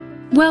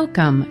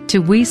Welcome to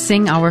We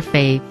Sing Our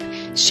Faith,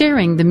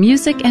 sharing the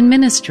music and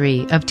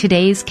ministry of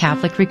today's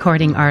Catholic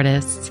recording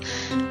artists.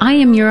 I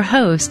am your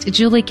host,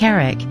 Julie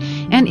Carrick,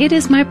 and it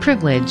is my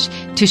privilege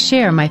to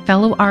share my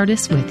fellow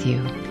artists with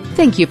you.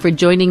 Thank you for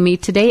joining me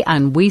today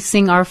on We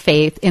Sing Our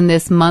Faith in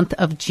this month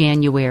of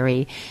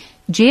January.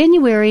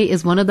 January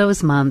is one of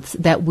those months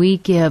that we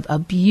give a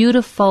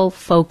beautiful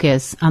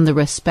focus on the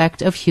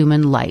respect of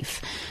human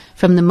life,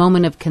 from the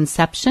moment of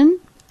conception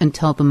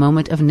until the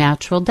moment of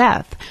natural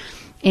death.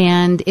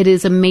 And it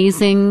is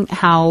amazing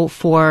how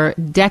for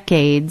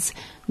decades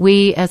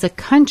we as a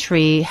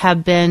country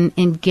have been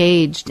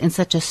engaged in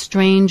such a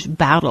strange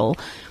battle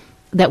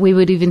that we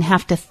would even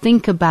have to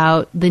think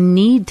about the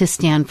need to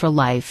stand for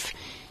life,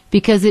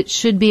 because it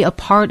should be a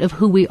part of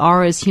who we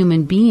are as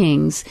human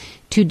beings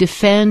to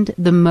defend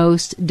the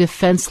most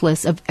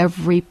defenseless of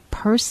every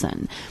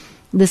person.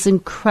 This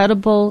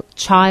incredible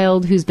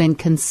child who's been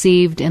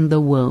conceived in the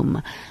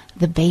womb,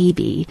 the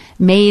baby,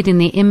 made in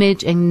the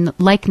image and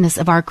likeness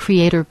of our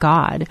Creator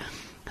God,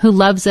 who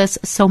loves us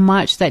so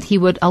much that He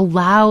would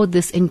allow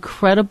this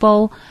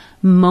incredible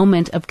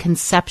moment of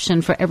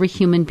conception for every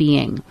human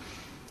being.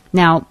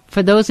 Now,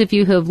 for those of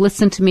you who have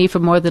listened to me for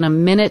more than a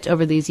minute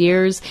over these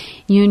years,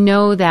 you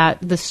know that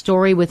the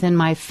story within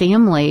my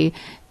family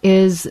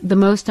is the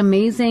most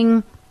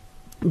amazing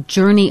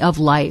journey of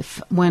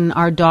life. When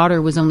our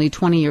daughter was only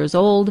 20 years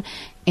old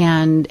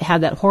and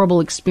had that horrible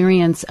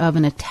experience of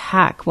an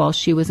attack while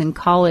she was in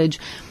college,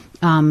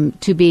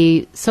 to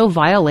be so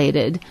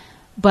violated.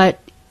 But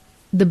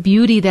the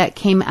beauty that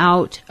came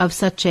out of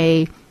such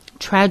a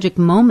tragic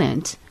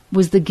moment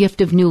was the gift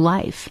of new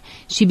life.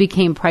 She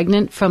became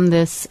pregnant from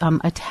this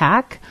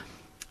attack.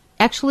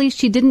 Actually,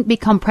 she didn't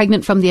become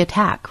pregnant from the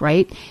attack,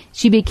 right?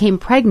 She became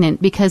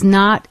pregnant because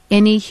not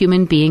any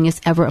human being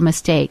is ever a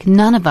mistake.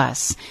 None of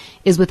us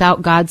is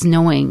without God's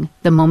knowing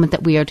the moment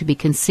that we are to be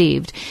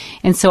conceived.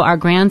 And so our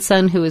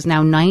grandson, who is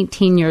now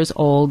 19 years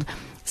old,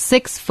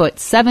 6 foot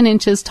 7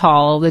 inches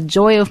tall, the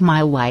joy of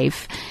my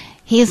life,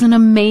 he is an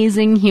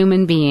amazing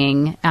human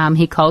being.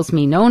 He calls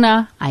me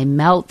Nona. I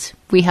melt.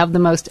 We have the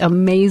most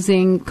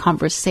amazing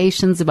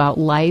conversations about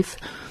life.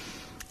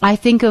 I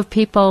think of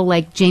people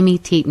like Jamie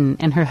Teton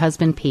and her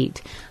husband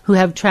Pete, who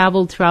have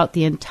traveled throughout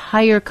the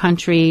entire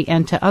country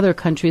and to other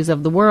countries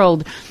of the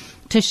world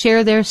to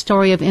share their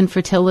story of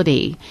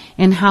infertility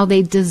and how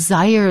they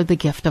desire the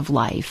gift of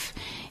life,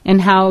 and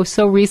how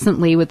so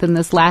recently, within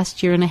this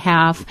last year and a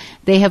half,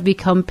 they have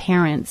become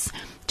parents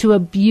to a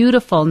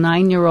beautiful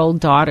 9-year-old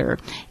daughter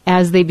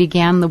as they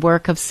began the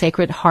work of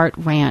Sacred Heart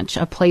Ranch,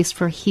 a place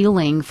for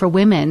healing for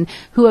women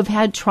who have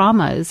had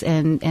traumas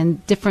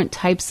and different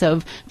types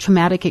of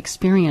traumatic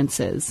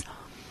experiences.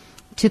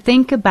 To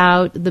think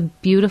about the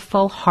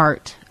beautiful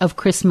heart of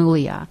Chris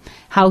Muglia,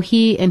 how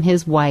he and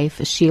his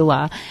wife,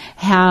 Sheila,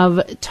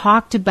 have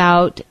talked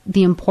about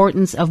the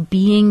importance of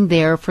being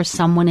there for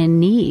someone in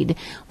need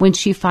when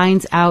she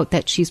finds out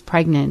that she's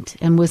pregnant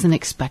and wasn't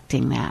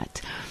expecting that.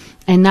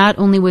 And not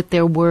only with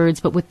their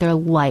words, but with their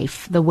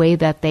life, the way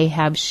that they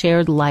have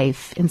shared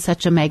life in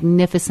such a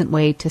magnificent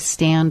way to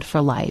stand for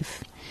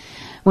life.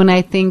 When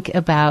I think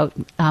about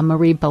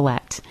Marie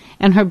Bellette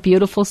and her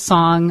beautiful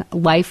song,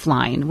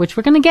 Lifeline, which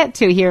we're going to get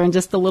to here in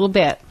just a little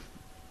bit,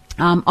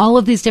 all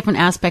of these different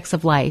aspects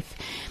of life.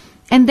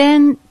 And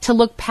then to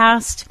look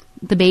past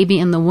the baby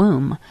in the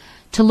womb,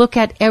 to look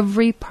at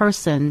every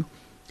person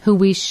who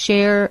we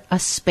share a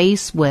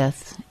space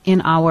with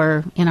in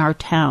our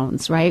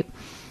towns, right?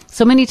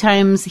 So many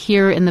times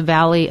here in the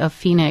Valley of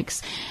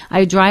Phoenix,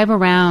 I drive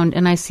around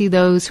and I see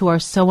those who are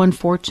so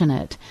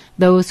unfortunate,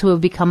 those who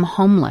have become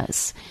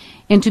homeless,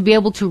 and to be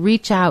able to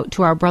reach out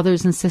to our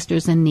brothers and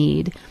sisters in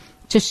need,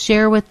 to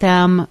share with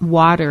them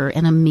water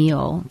and a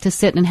meal, to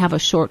sit and have a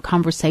short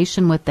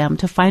conversation with them,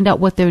 to find out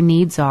what their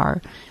needs are.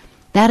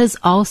 That is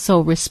also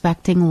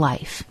respecting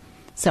life.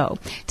 So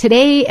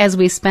today, as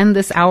we spend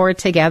this hour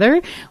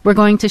together, we're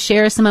going to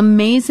share some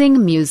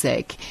amazing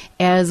music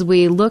as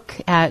we look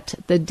at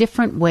the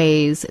different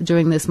ways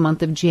during this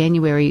month of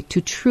January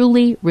to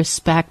truly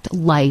respect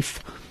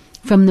life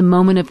from the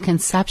moment of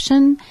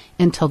conception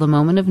until the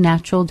moment of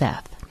natural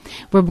death.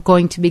 We're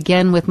going to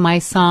begin with my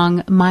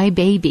song, My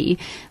Baby,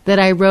 that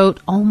I wrote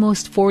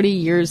almost 40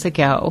 years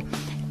ago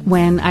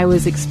when I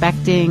was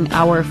expecting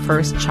our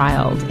first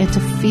child, and to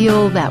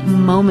feel that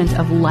moment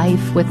of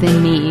life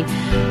within me.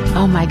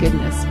 Oh my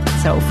goodness.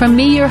 So from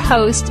me, your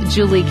host,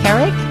 Julie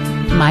Carrick,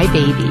 My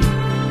Baby.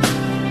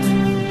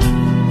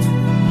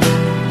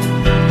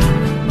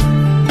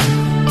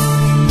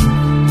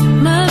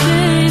 My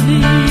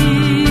baby,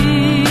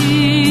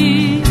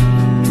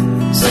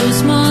 so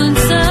small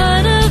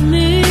inside of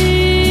me.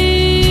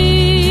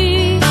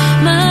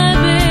 My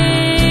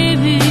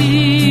baby,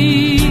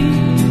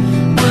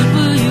 what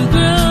will you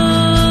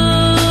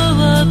grow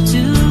up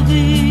to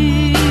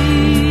be?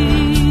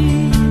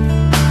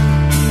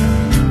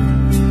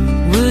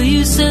 Will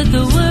you set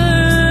the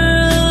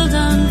world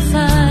on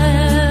fire?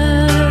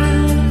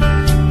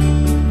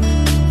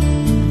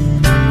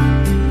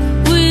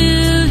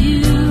 Will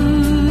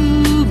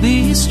you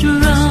be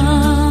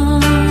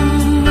strong?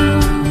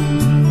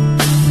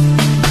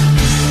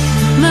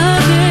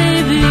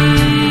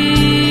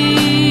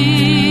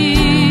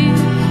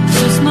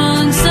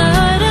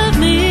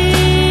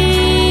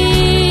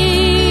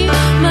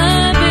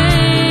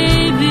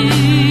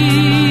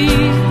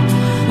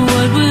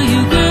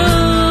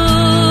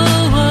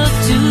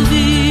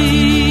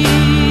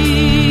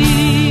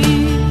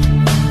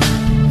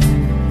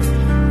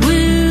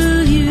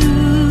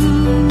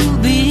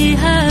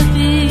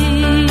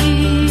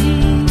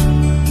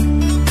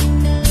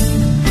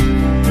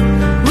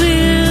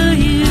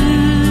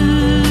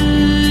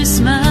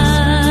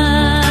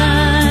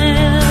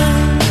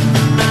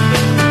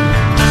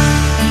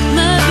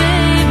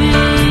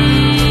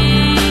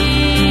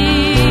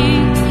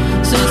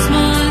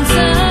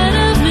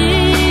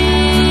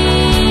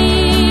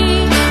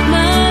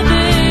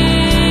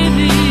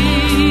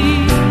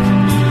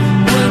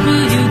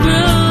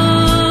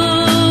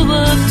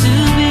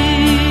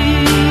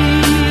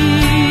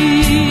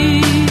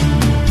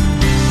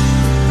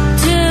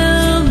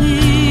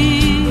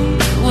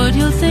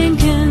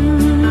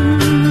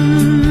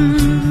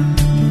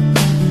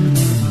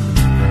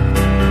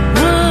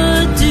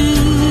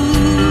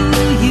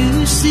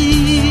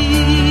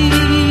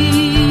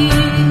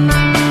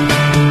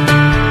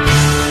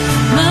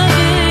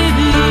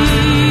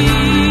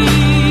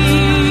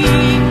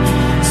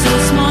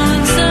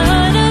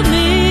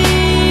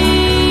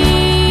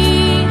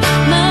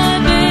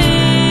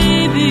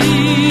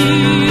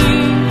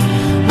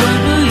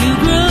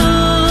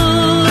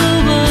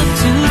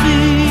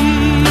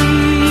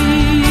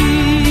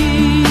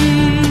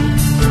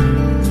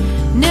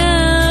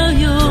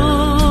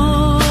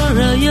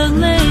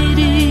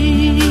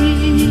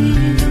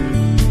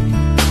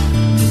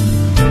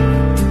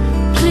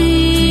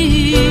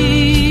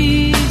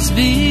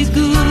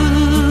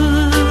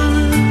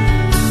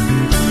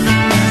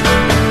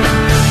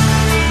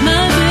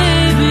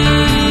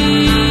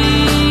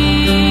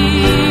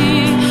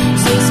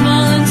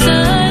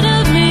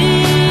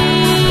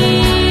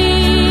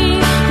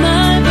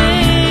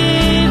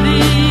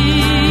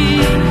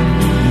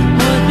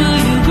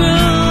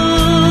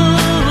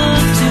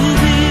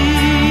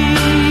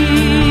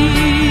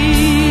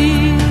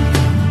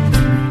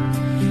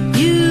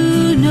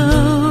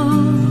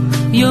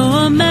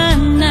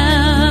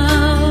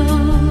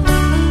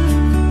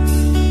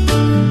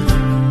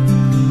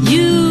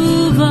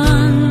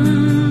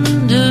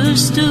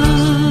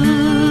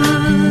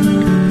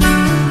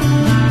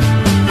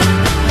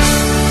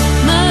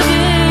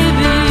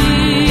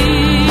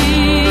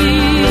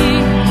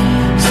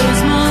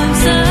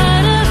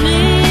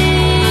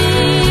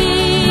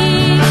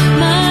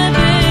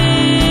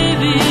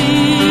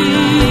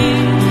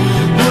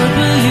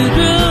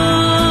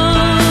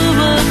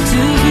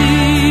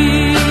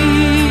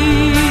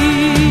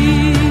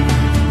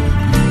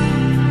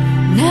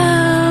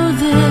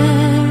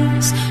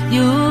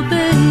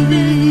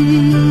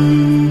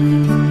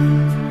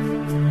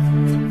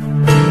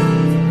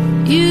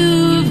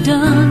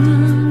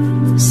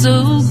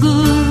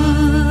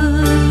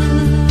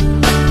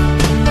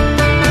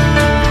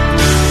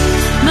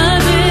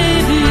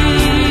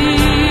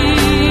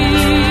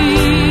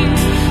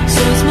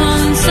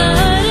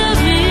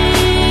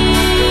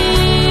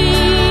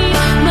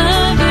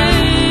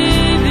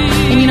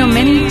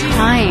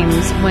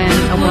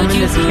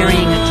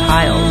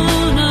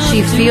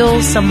 she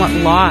feels somewhat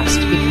lost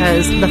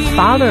because the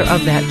father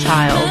of that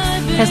child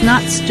has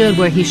not stood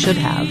where he should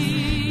have.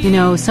 You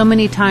know, so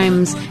many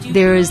times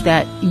there is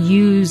that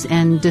use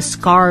and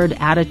discard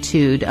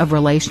attitude of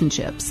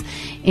relationships.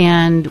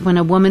 And when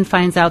a woman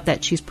finds out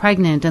that she's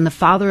pregnant and the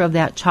father of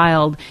that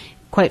child,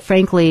 quite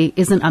frankly,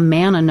 isn't a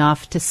man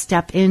enough to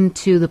step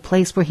into the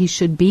place where he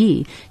should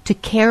be, to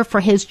care for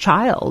his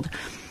child.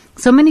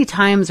 So many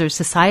times our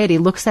society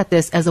looks at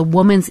this as a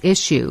woman's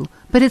issue,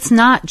 but it's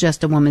not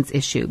just a woman's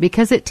issue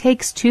because it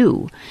takes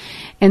two.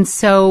 And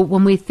so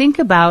when we think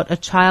about a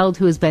child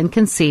who has been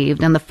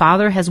conceived and the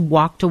father has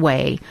walked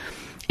away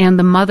and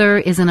the mother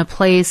is in a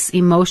place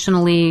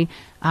emotionally,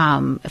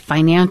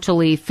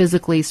 financially,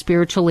 physically,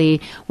 spiritually,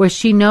 where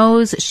she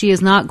knows she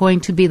is not going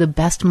to be the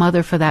best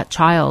mother for that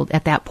child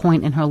at that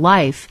point in her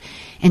life,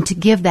 and to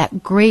give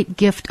that great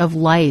gift of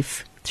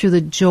life through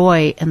the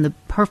joy and the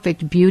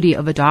perfect beauty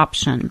of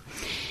adoption.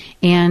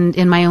 And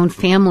in my own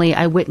family,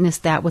 I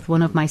witnessed that with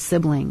one of my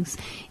siblings.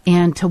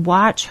 And to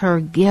watch her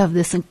give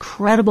this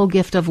incredible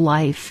gift of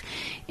life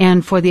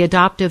and for the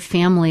adoptive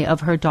family of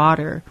her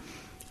daughter.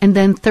 And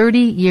then 30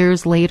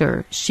 years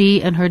later,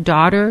 she and her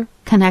daughter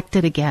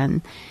connected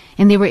again.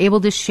 And they were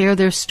able to share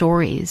their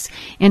stories.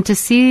 And to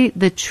see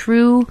the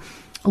true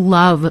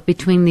love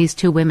between these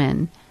two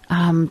women.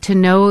 To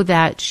know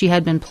that she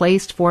had been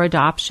placed for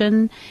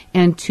adoption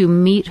and to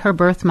meet her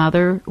birth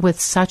mother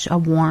with such a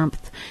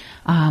warmth.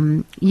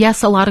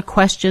 Yes, a lot of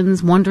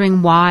questions,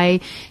 wondering why,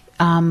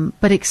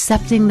 but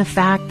accepting the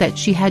fact that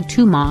she had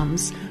two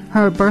moms,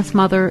 her birth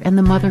mother and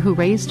the mother who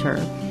raised her.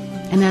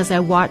 And as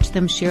I watch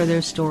them share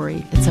their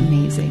story, it's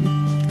amazing.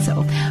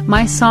 So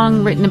my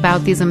song written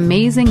about these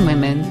amazing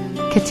women,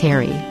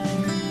 Kateri.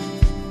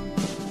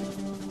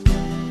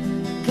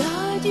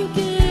 God, you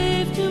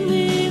gave to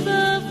me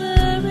the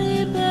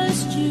very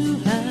best you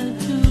had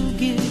to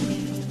give.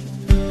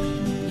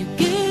 You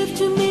gave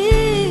to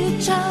me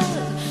a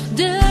child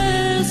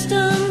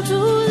destined to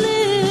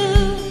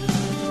live.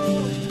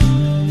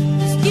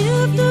 This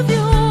gift of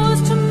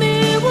yours to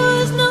me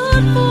was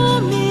not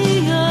for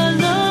me alone.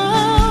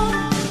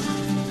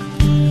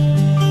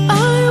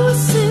 I was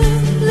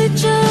simply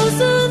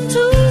chosen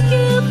to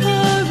give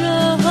her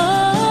a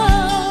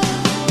home.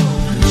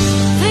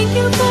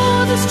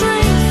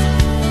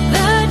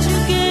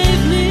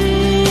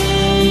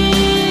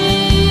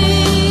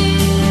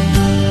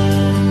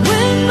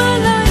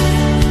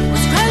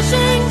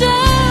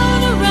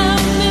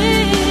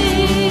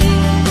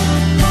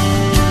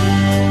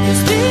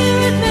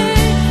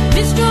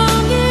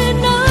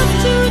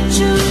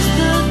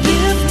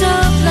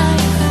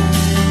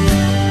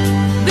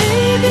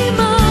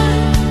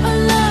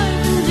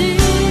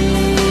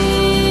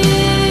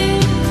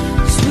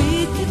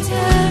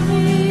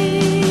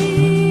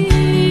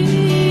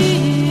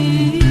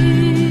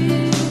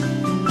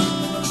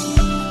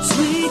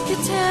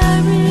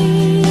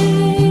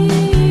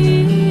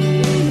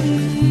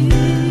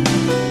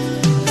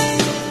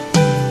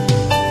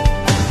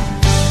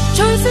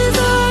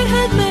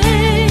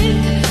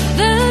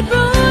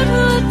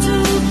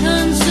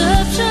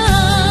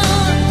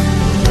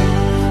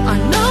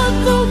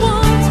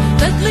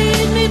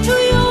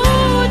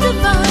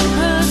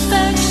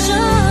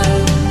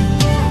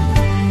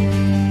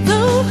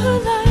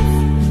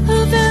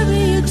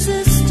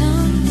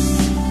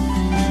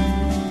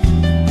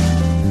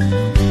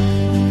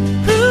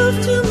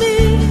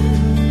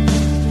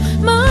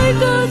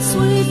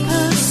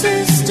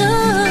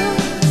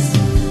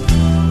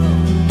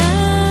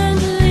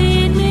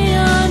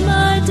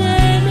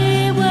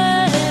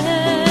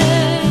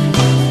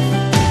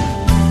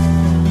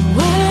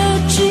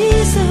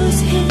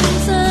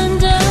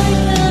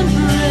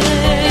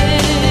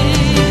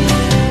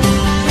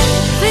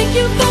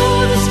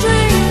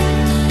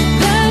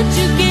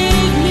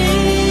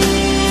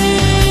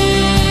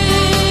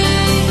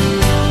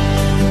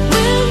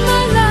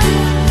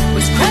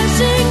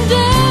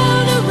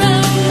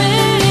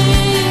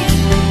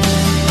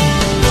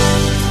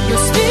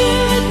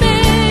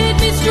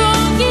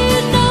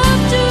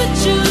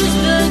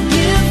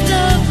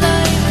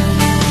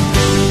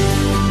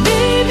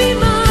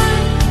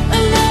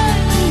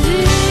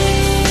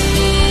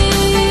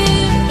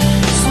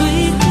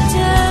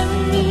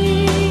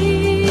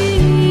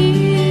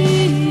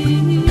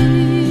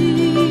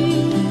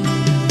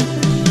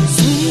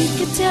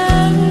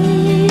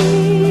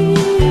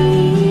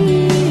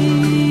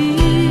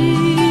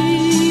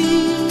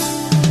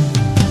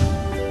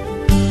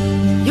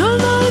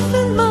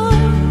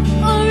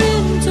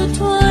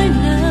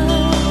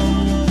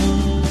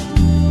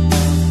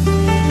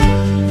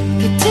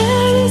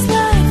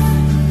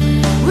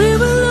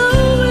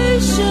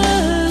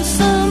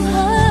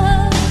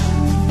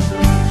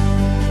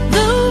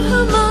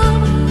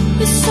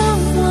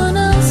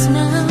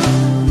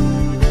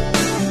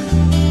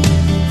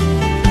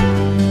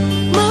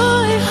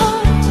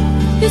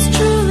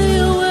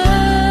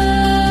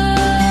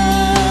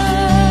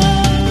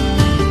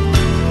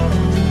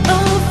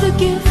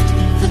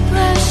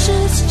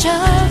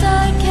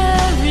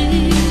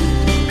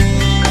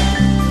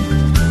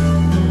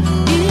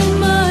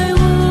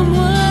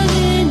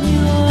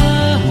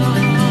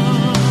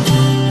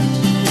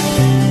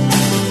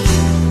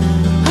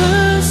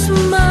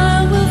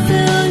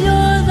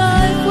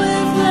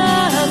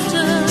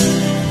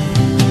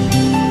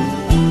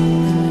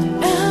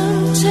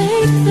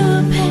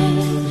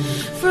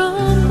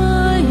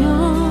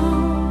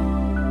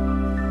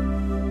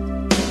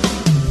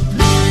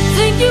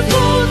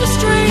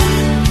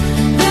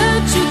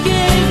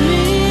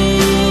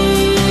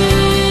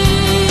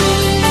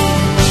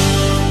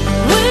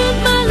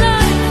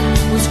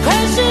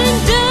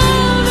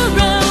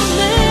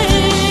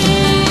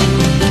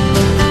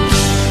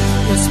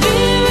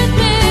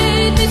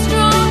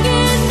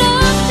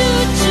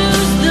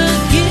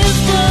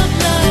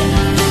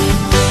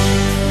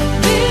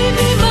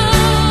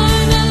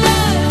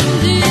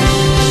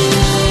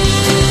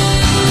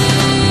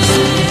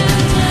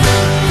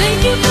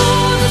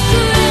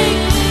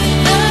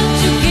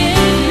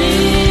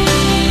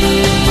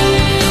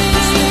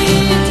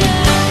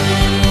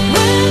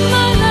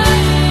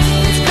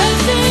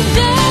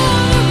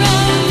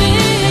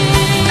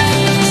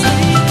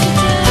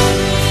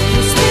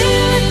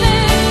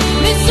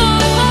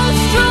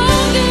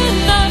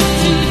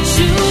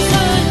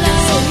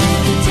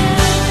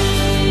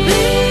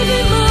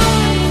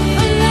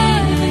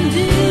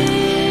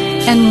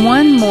 And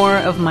one more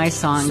of my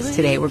songs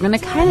today. We're going to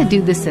kind of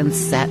do this in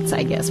sets,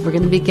 I guess. We're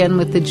going to begin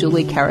with the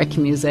Julie Carrick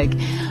music.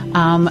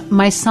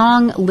 My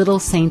song, Little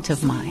Saint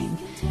of Mine.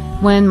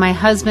 When my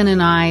husband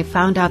and I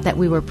found out that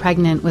we were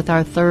pregnant with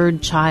our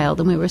third child,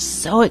 and we were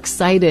so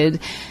excited,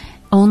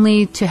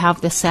 only to have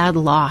the sad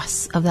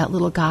loss of that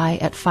little guy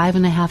at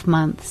 5.5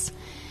 months.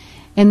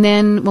 And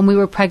then when we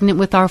were pregnant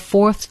with our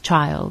fourth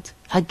child,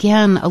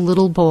 again a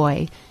little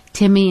boy,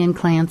 Timmy and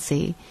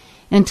Clancy,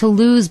 and to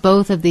lose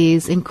both of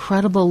these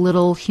incredible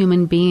little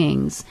human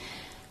beings,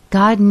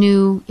 God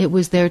knew it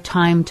was their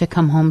time to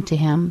come home to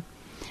Him.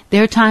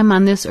 Their time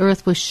on this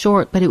earth was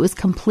short, but it was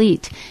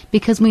complete,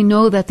 because we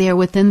know that they are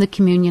within the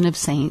communion of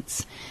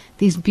saints.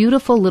 These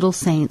beautiful little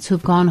saints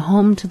who've gone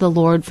home to the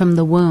Lord from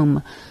the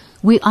womb.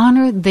 We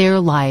honor their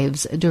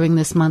lives during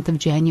this month of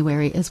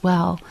January as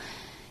well.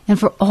 And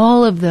for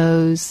all of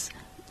those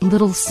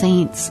little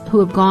saints who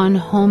have gone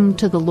home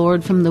to the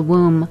Lord from the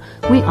womb,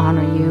 we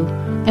honor you,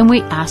 and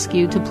we ask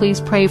you to please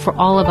pray for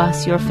all of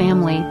us, your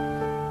family.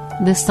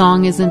 This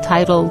song is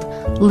entitled,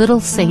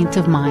 Little Saint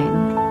of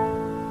Mine.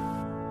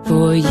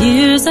 For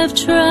years I've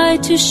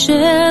tried to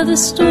share the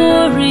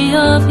story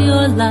of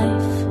your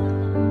life,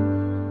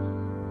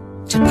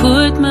 to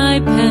put my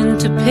pen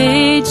to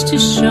page to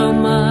show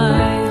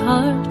my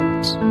heart.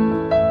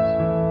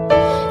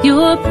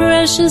 Your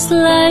precious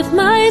life,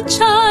 my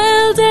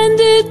child,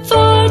 ended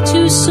far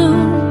too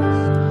soon,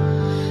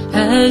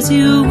 as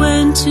you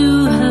went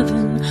to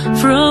heaven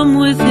from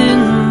within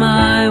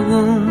my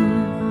womb.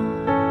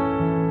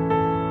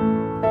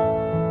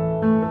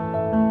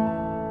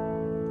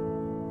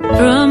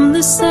 From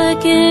the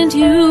second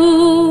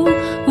you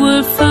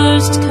were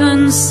first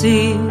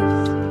conceived,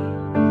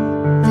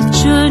 the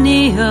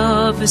journey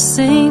of a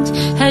saint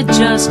had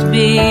just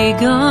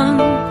begun.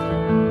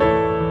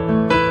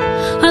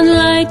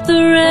 Unlike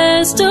the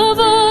rest of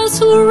us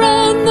who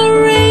ran the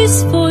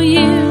race for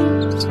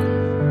years,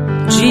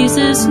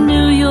 Jesus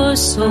knew your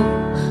soul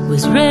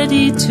was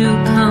ready to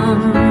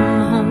come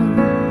home.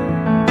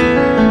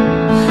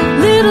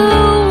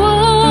 Little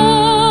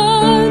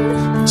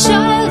one,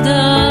 child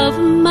of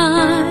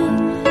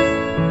mine,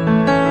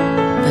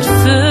 but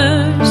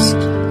first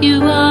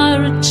you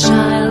are a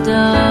child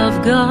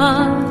of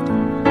God.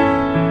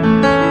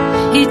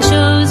 He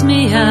chose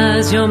me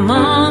as your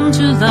mom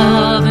to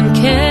love and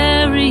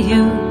carry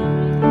you,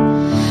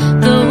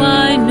 though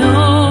I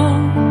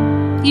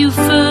know you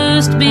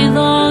first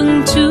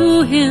belong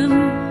to Him.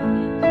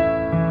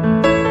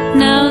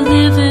 Now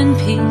live in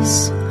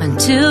peace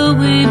until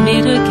we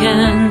meet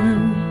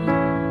again.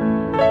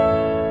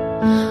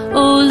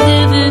 Oh,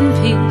 live in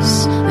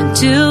peace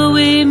until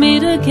we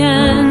meet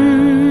again.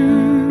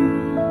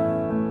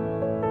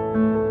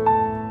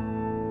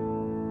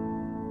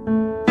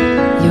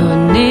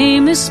 Your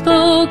name is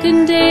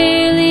spoken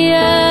daily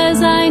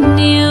as I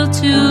kneel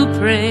to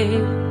pray.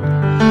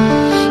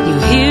 You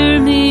hear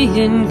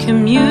me in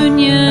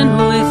communion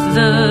with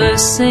the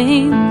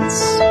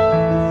saints.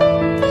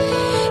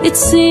 It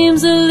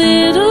seems a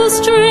little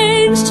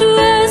strange to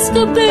ask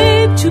a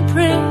babe to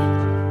pray.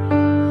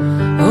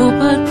 Oh,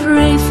 but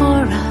pray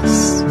for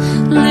us,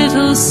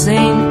 little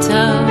saint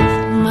of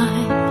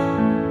mine.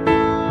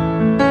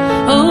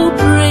 Oh,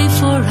 pray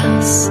for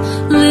us,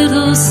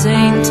 little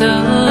saint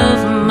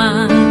of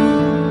mine.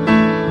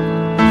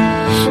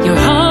 Your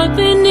heart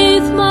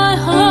beneath my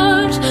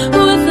heart,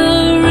 with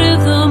a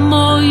rhythm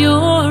all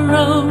your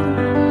own,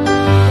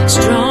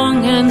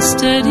 strong and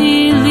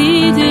steady,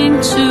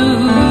 leading to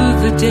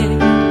the day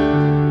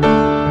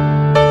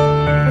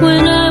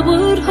when I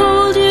would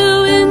hold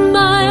you in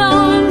my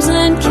arms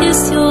and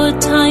kiss your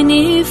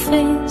tiny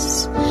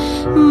face,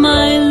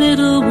 my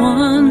little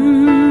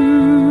one.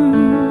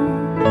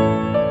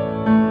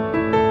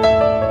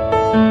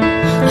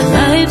 A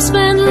life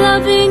spent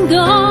loving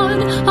God,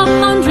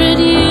 100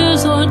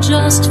 years or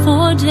just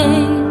 4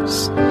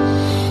 days.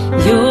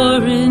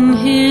 You're in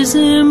His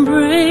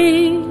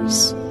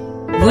embrace,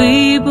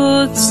 we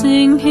both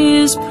sing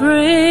His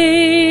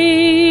praise.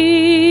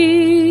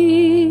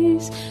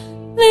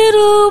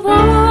 Little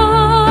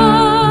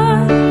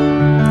one,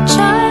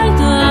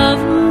 child of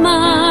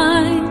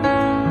mine,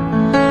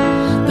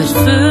 but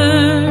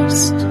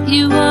first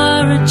you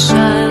are a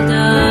child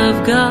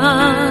of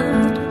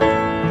God.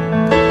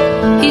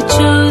 He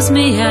chose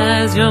me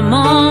as your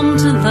mom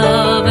to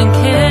love and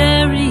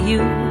carry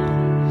you,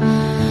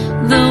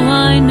 though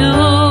I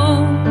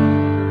know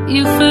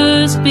you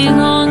first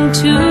belong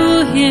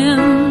to Him.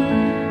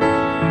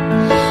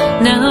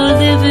 Now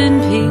live in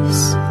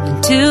peace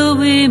until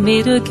we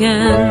meet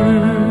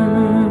again.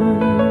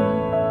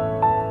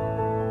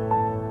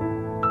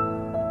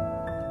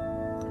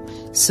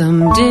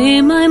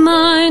 Someday my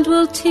mind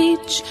will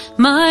teach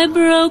my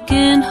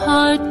broken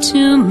heart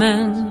to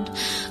mend.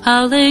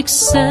 I'll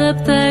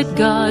accept that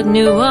God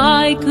knew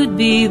I could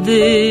be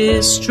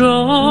this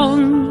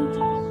strong.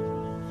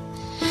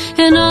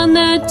 And on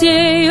that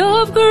day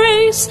of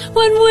grace,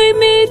 when we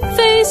meet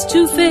face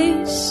to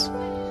face,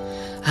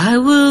 I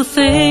will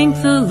thank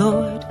the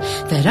Lord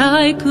that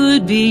I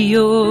could be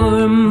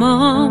your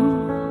mom.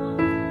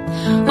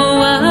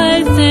 Oh,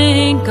 I thank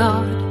thank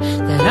God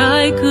that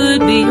I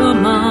could be your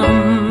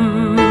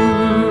mom.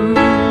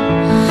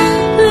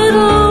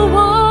 Little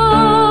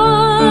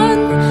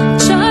one,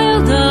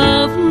 child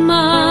of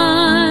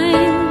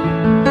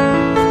mine,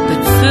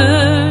 but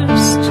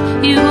first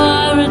you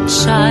are a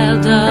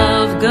child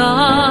of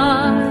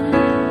God.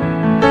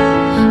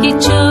 He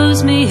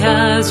chose me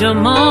as your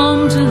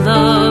mom to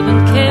love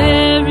and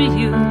carry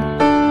you,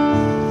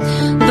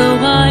 though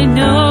I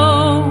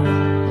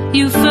know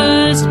you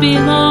first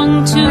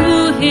belong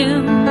to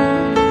Him.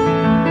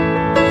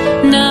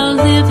 Now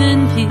live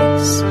in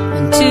peace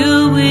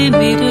until we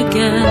meet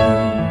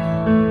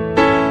again.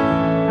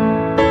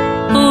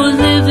 Oh,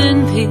 live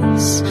in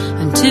peace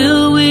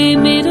until we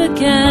meet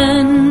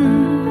again.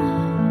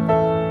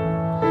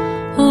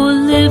 Oh,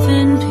 live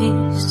in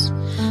peace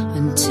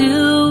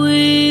until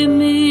we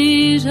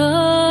meet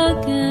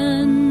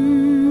again.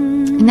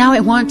 Now I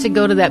want to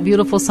go to that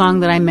beautiful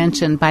song that I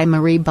mentioned by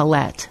Marie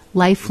Bellette,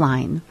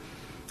 Lifeline.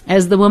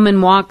 As the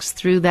woman walks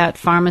through that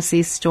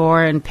pharmacy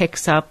store and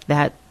picks up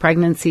that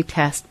pregnancy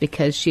test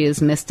because she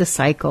has missed a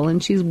cycle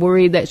and she's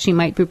worried that she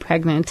might be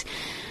pregnant,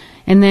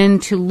 and then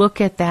to look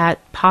at that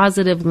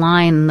positive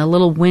line in the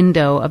little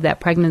window of that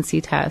pregnancy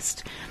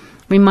test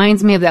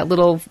reminds me of that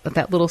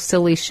little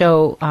silly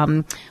show,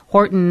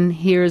 Horton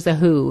Hears a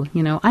Who,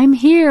 I'm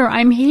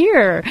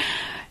here.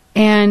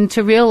 And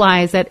to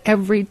realize that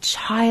every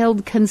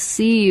child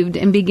conceived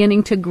and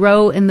beginning to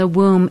grow in the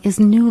womb is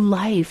new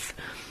life,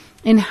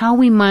 and how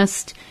we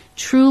must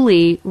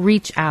truly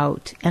reach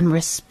out and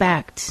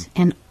respect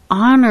and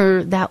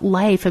honor that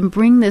life and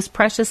bring this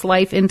precious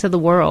life into the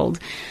world.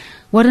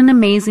 What an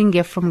amazing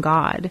gift from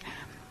God.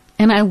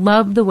 And I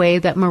love the way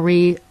that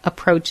Marie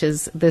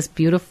approaches this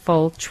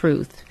beautiful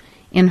truth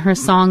in her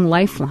song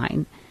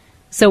Lifeline.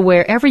 So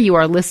wherever you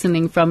are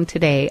listening from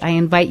today, I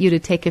invite you to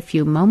take a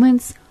few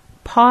moments,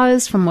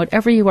 pause from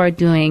whatever you are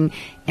doing,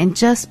 and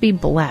just be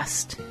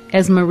blessed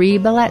as Marie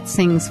Bellette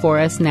sings for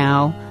us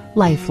now,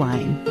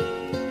 Lifeline.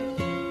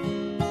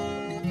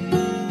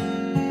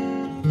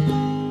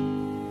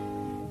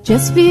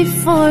 Just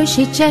before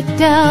she checked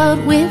out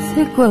with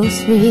her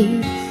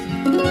groceries,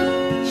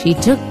 she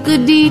took a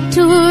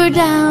detour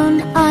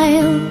down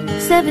aisle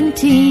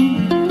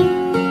 17.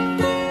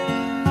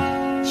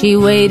 She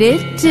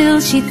waited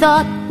till she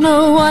thought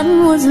no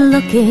one was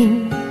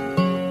looking,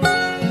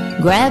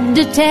 grabbed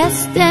a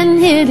test and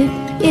hid it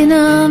in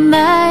a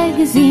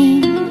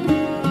magazine.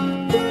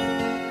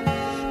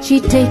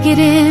 She'd take it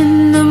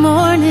in the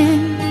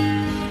morning,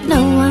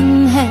 no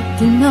one had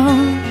to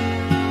know.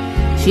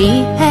 She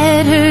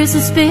had her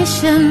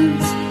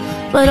suspicions,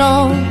 but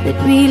all it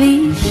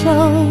really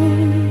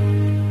showed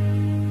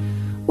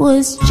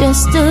was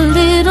just a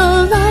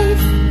little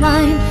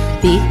lifeline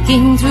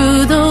peeking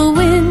through the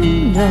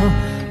window.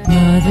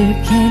 Mother,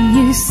 can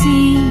you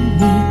see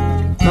me?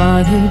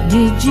 Mother,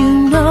 did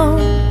you know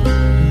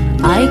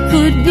I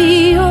could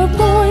be your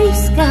Boy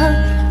Scout?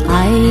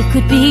 I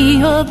could be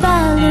your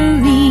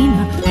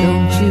ballerina.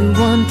 Don't you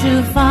want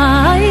to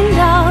find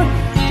out?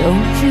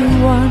 Don't you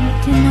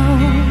want to know?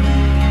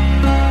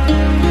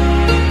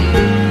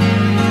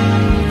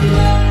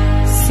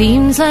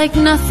 Seems like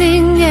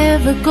nothing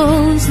ever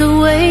goes the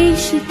way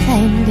she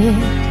planned it,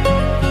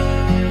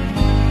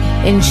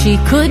 and she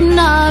could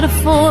not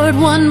afford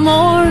one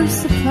more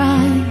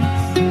surprise.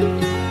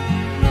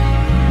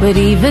 But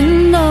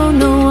even though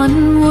no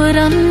one would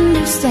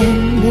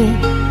understand it,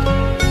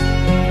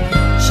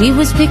 she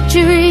was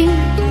picturing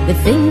the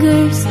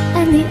fingers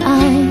and the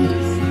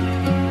eyes.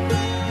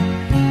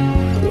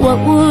 What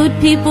would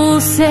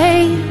people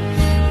say?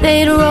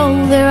 They'd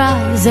roll their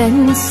eyes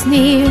and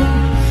sneer,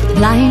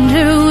 blind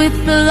her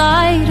with the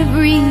light of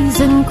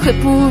reason,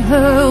 cripple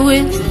her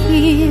with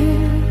fear.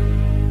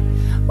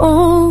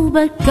 Oh,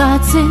 but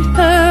God sent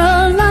her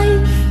a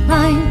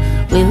lifeline.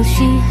 Will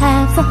she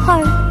have the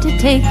heart to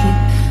take it?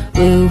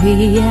 Will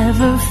we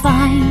ever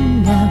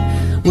find out?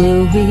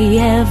 Will we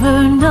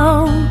ever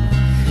know?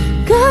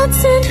 God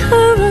sent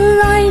her a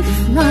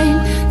lifeline.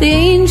 The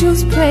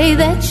angels pray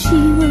that she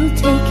will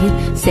take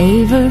it.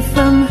 Save her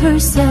from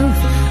herself.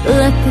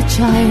 Let the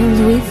child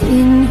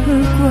within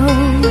her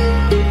grow,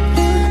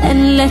 and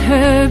let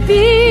her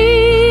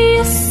be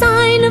a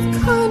sign of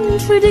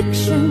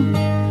contradiction.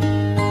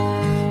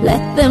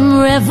 Let them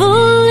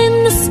revel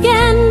in the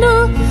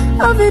scandal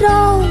of it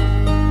all,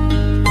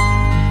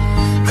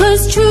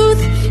 'cause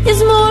truth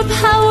is more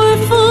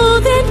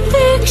powerful than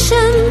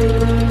fiction.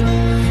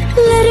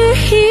 Let her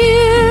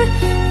hear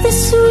the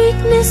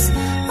sweetness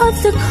of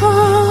the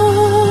call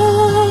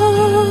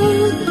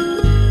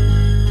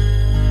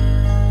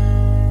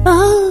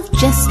of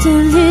just a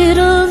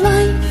little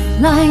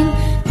lifeline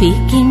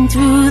peeking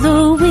through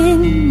the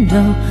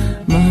window.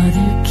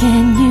 Mother,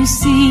 can you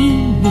see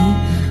me?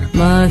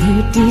 Mother,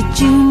 did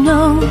you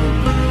know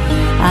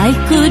I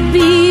could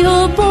be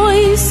your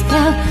Boy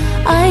Scout?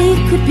 I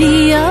could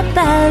be a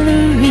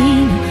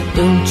ballerina.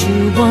 Don't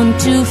you want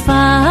to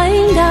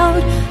find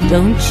out?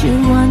 Don't you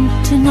want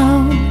to know?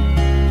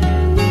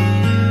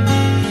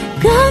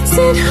 God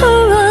sent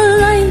her a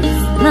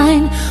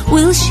lifeline.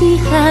 Will she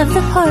have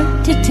the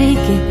heart to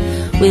take it?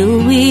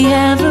 Will we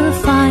ever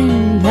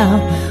find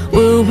out?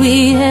 Will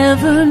we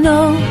ever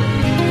know?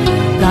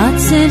 God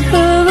sent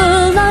her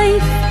a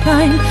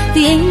lifeline.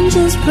 The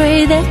angels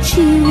pray that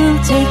she will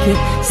take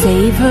it.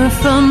 Save her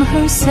from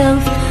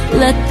herself.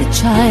 Let the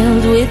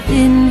child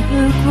within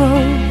her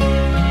grow.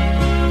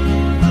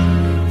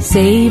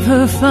 Save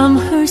her from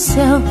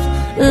herself.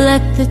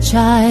 Let the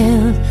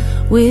child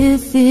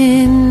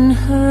within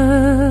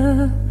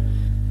her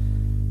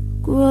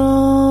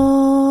grow.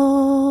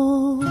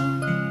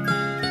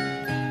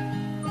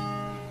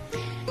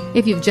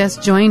 If you've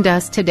just joined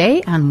us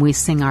today on We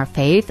Sing Our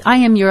Faith, I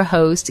am your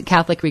host,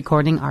 Catholic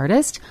recording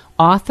artist,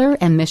 author,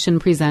 and mission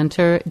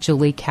presenter,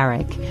 Julie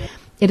Carrick.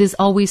 It is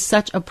always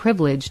such a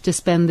privilege to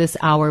spend this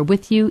hour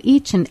with you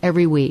each and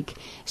every week,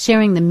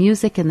 sharing the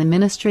music and the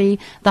ministry,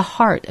 the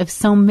heart of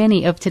so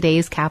many of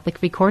today's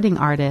Catholic recording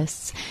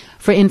artists.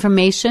 For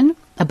information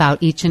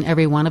about each and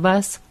every one of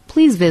us,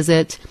 please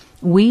visit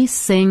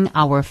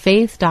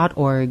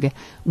wesingourfaith.org.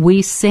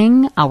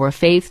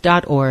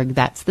 wesingourfaith.org.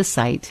 That's the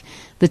site.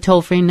 The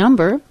toll-free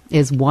number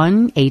is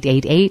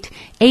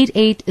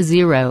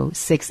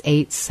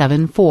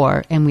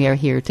 1-888-880-6874, and we are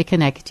here to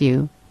connect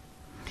you.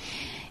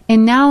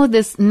 And now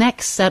this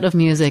next set of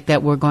music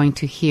that we're going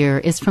to hear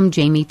is from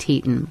Jamie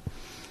Teton.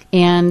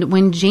 And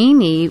when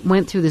Jamie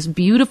went through this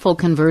beautiful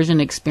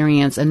conversion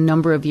experience a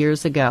number of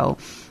years ago,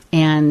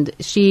 and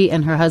she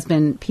and her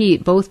husband,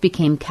 Pete, both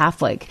became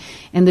Catholic.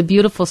 And the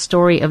beautiful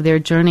story of their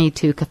journey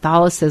to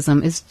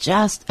Catholicism is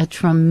just a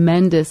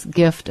tremendous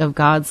gift of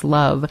God's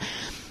love.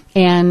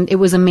 And it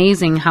was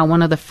amazing how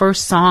one of the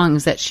first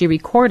songs that she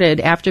recorded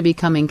after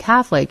becoming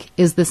Catholic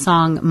is the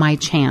song My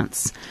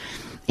Chance.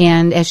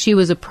 And as she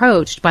was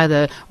approached by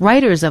the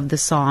writers of the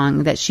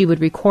song, that she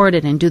would record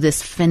it and do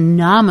this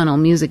phenomenal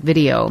music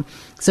video.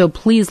 So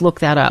please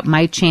look that up,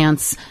 My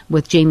Chance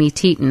with Jamie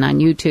Teton on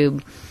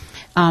YouTube.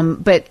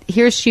 But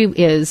here she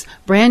is,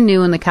 brand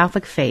new in the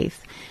Catholic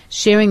faith,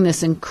 sharing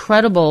this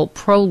incredible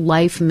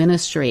pro-life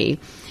ministry.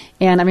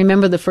 And I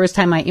remember the first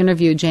time I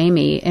interviewed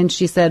Jamie, and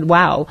she said,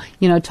 wow,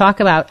 talk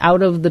about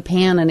out of the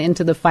pan and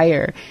into the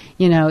fire.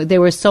 There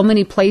were so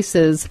many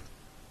places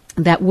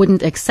that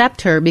wouldn't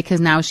accept her because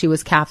now she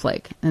was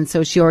Catholic. And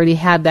so she already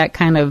had that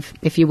kind of,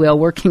 if you will,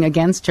 working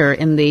against her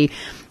in the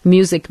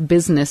music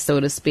business, so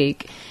to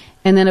speak.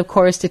 And then, of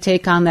course, to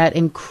take on that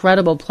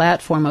incredible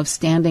platform of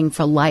standing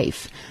for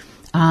life.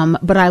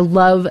 But I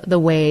love the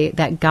way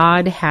that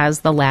God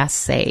has the last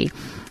say,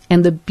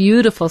 and the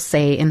beautiful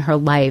say in her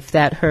life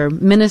that her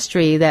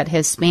ministry that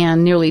has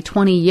spanned nearly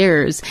 20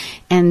 years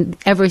and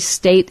every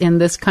state in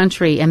this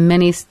country and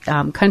many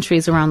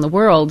countries around the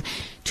world,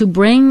 to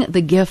bring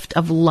the gift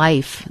of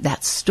life,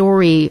 that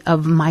story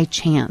of my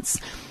chance,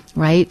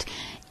 right?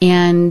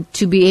 And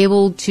to be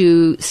able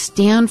to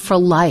stand for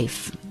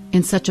life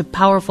in such a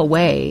powerful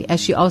way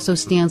as she also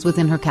stands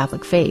within her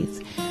Catholic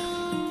faith.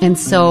 And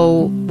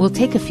so we'll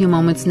take a few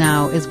moments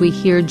now as we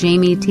hear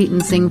Jamie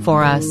Teton sing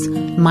for us,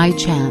 My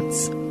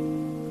Chance.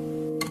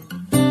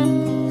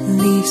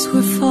 Leaves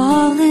were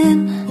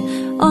falling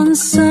on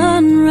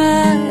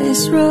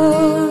Sunrise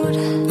Road.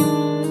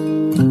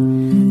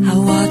 I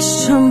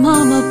watched her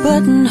mama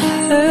button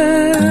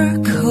her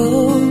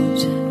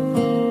coat.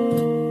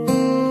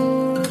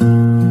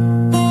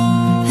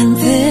 And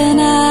then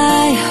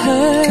I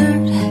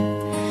heard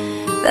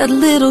that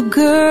little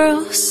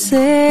girl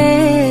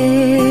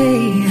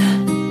say,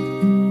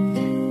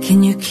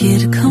 can your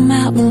kid come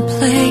out and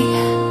play?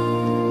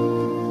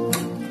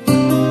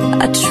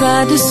 I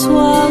tried to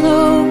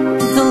swallow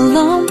the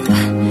lump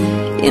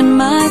in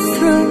my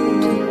throat.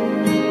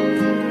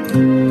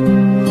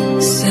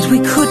 Said we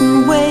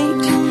couldn't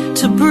wait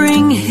to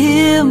bring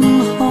him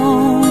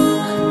home.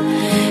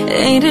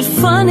 Ain't it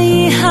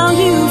funny how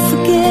you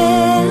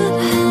forget?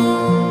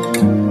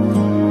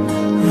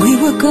 We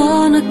were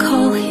gonna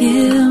call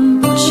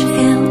him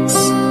Chance.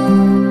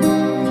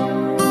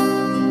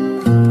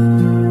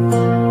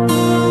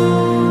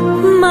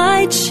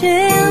 My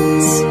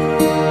chance.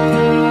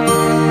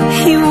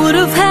 He would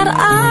have had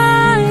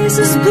eyes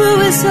as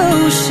blue as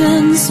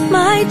oceans.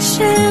 My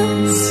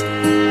chance.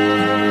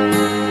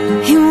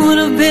 He would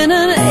have been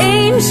an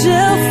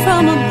angel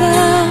from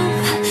above.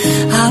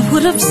 I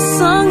would have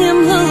sung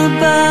him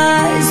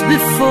lullabies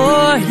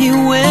before he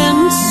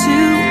went to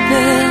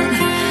bed.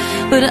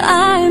 But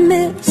I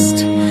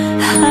missed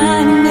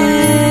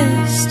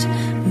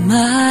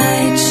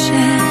my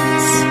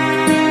chance.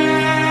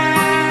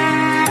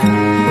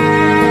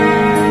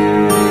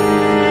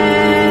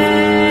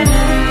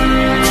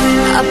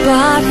 I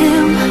bought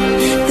him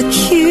the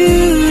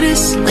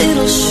cutest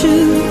little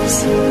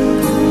shoes,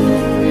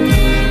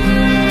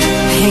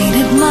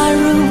 painted my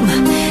room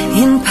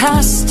in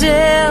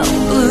pastel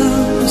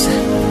blues,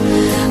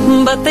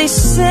 but they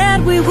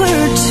said we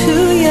were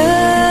too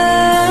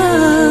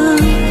young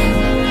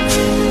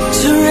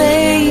to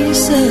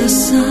raise a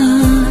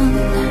son.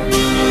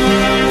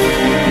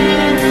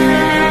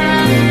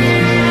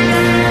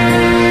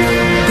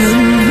 But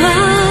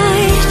my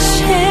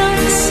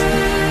chance,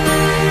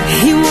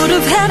 he would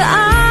have had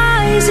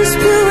eyes as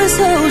blue as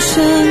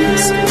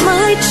oceans.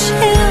 My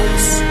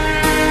chance,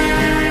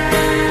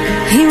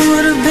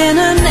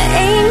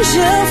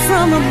 angel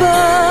from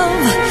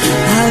above.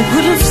 I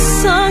would have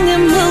sung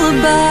him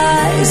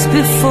lullabies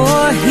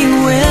before he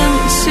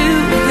went to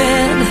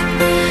bed.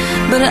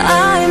 But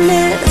I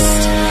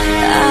missed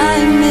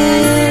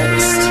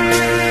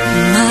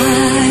my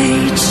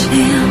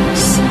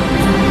chance.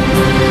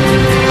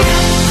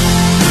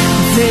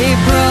 They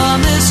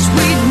promised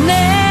we'd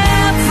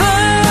never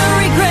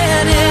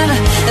regret it,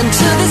 and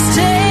to this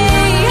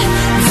day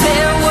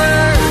their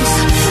words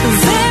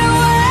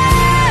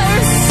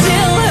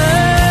still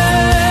heard.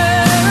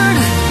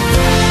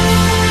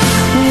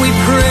 We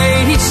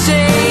prayed each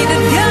day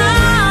that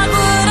God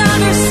would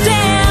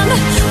understand,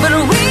 but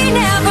we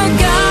never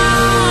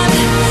got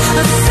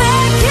a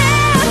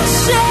second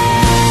chance.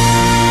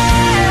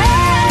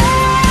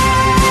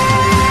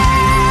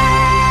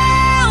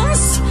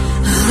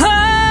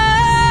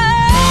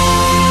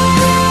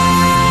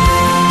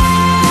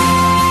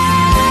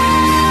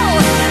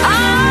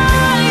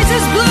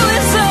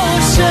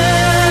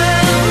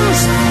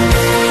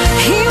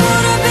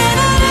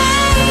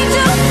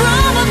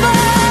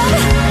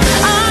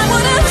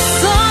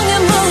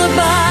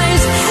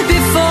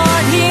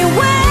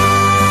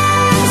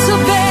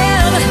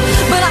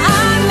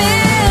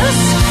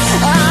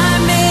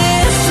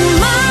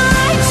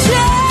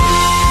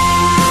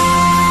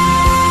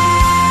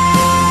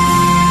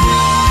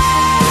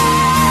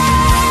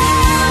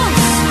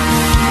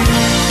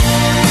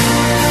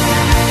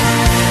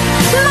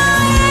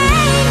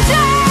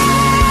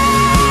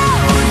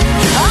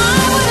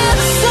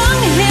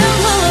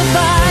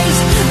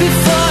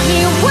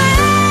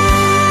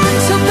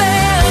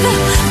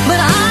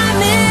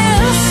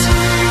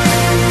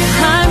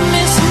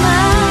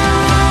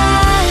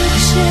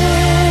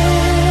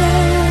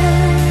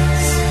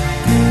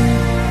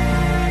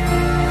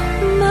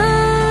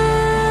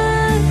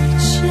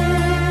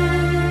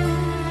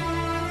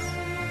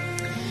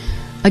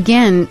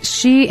 Again,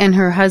 she and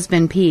her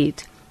husband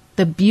Pete,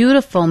 the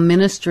beautiful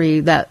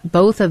ministry that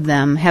both of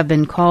them have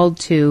been called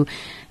to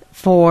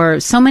for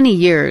so many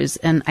years,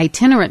 an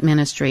itinerant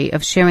ministry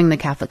of sharing the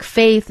Catholic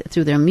faith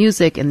through their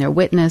music and their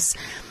witness,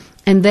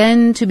 and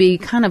then to be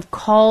kind of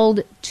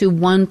called to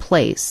one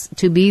place,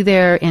 to be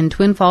there in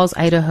Twin Falls,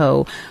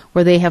 Idaho,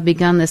 where they have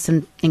begun this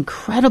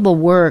incredible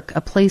work,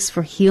 a place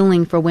for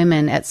healing for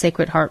women at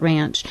Sacred Heart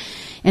Ranch.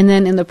 And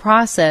then in the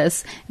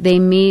process, they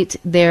meet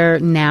their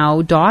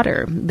now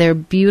daughter, their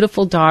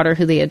beautiful daughter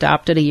who they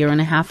adopted a year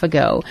and a half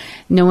ago,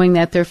 knowing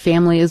that their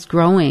family is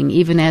growing,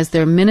 even as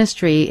their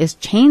ministry is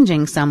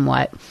changing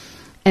somewhat.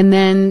 And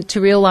then to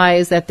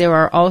realize that there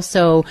are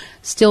also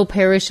still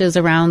parishes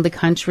around the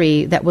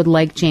country that would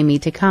like Jamie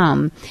to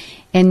come.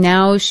 And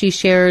now she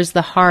shares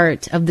the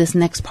heart of this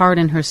next part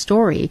in her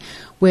story,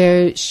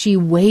 where she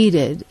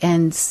waited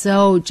and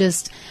so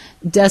just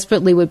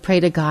desperately would pray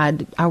to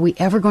God, are we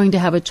ever going to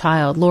have a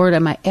child? Lord,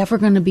 am I ever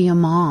going to be a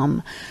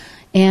mom?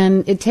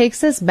 And it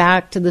takes us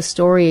back to the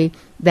story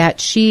that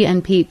she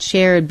and Pete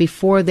shared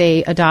before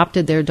they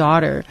adopted their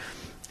daughter,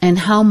 and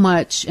how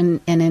much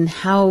and in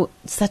how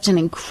such an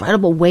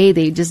incredible way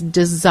they just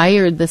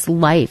desired this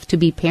life to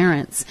be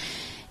parents.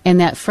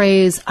 And that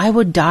phrase, I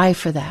would die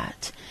for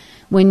that.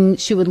 When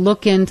she would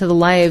look into the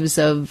lives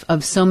of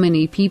so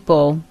many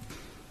people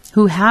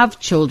who have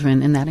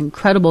children and that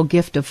incredible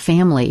gift of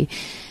family,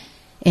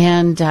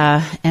 and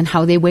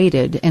how they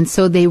waited. And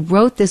so they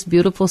wrote this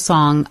beautiful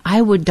song,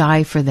 I Would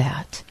Die for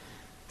That.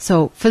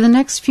 So for the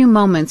next few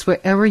moments,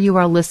 wherever you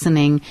are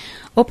listening,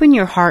 open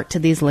your heart to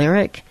these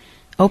lyrics.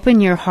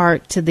 Open your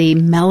heart to the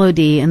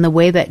melody and the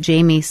way that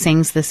Jamie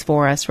sings this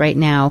for us right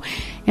now.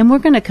 And we're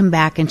going to come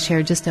back and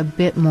share just a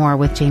bit more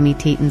with Jamie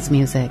Teton's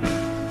music.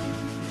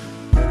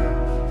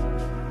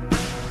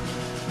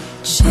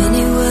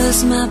 Jenny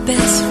was my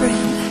best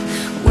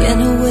friend.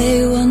 Went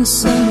away one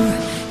summer,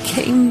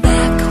 came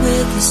back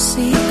with a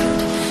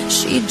secret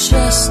she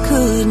just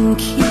couldn't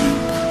keep.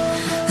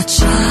 A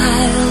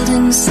child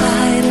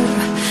inside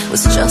her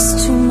was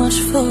just too much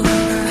for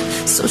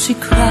her, so she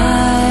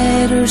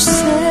cried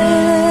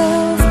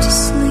herself to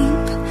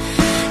sleep.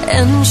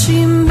 And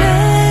she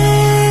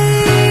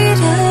made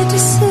a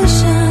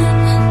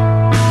decision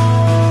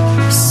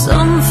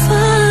some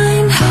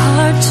find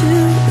hard to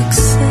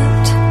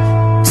accept.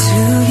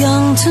 Too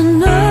young to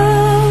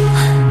know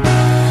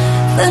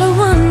that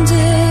one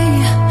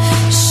day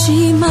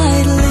she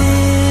might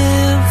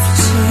live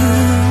to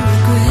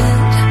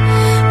regret.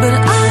 But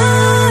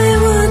I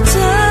would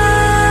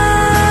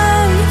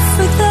die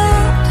for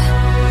that,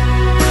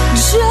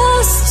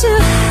 just to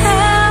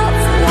have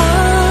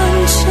one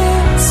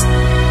chance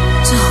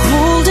to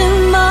hold in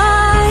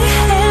my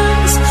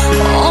hands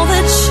all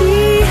that she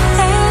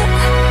had.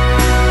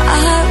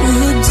 I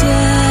would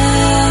die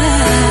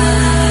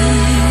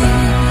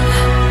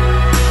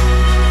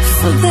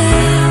for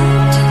that.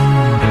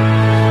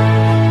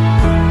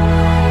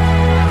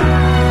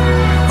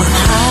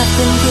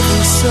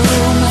 So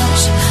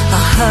much,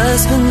 a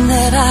husband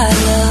that I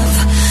love,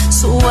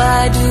 so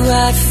why do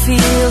I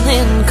feel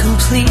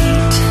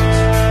incomplete?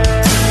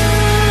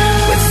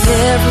 With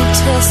every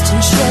test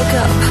and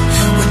checkup,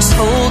 we're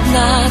told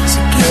not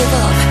to give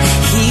up.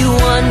 He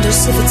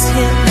wonders if it's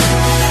him,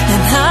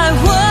 and I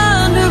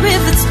wonder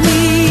if it's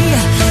me.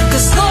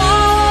 'Cause all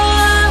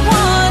I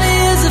want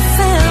is a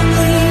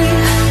family,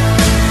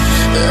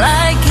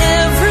 like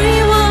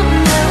everyone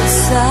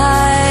else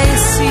I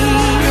see.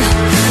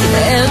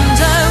 And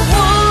I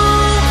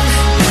won't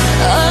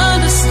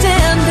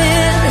understand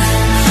it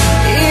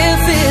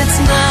if it's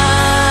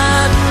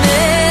not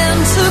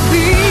meant to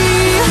be.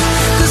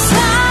 'Cause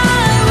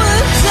I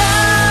would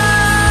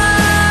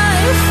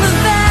die for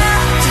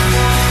that,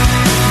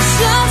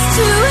 just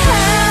to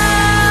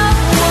have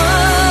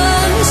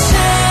one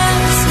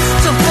chance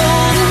to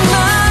hold in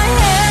my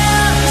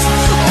hands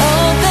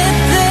all that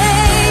they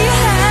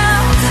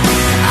have.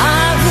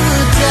 I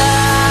would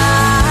die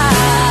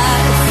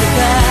for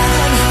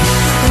that.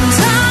 And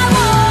I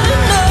wanna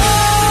know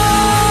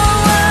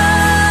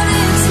what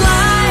it's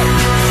like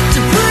to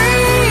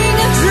bring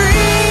a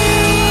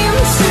dream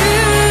to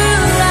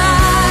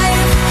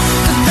life.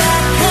 'Cause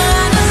that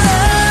kind of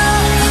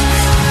love,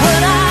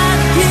 what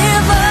I'd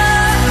give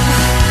up,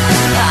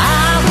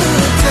 I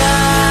would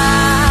die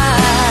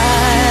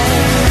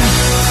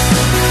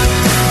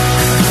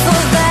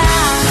for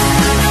that.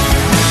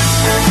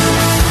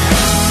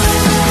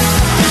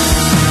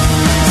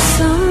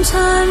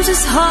 Sometimes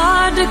it's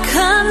hard to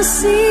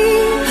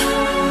conceive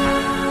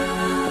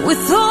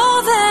with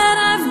all that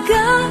I've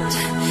got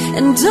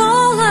and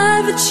all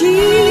I've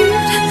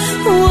achieved.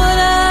 What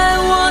I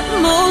want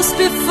most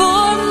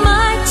before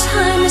my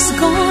time is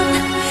gone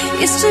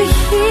is to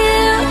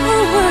hear the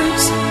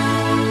words,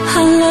 I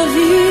love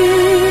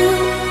you,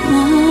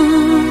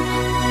 Mom.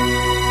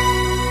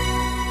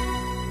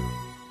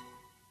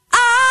 I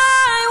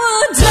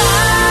would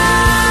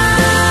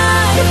die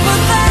for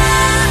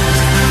that,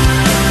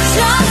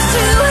 just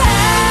to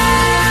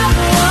have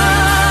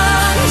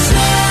one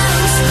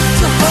chance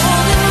to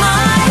hold in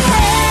my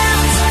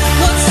hands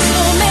what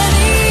so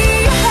many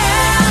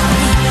have.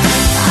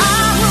 I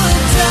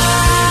would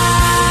die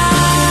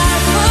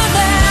for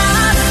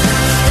that.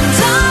 And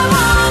I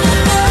wanna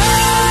know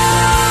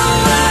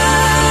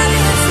what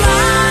it's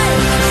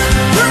like,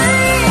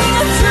 bring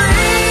a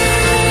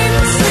dream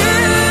to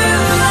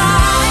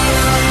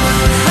life.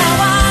 How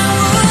I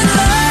would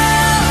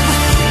love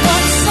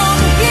what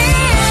some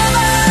give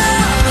up.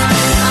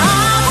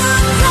 I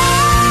would die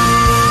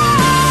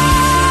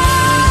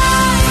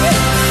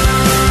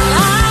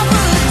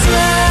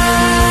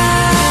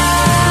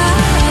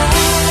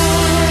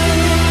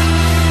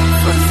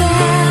for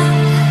that.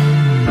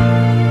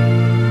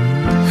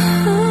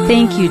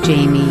 Thank you,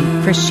 Jamie,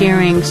 for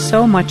sharing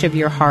so much of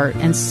your heart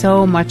and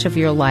so much of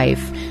your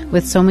life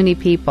with so many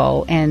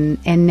people, and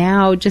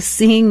now just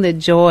seeing the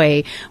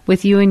joy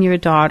with you and your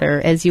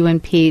daughter as you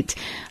and Pete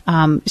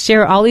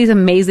share all these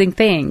amazing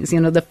things.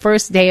 You know, the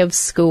first day of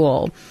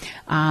school,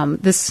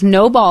 the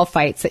snowball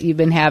fights that you've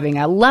been having.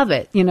 I love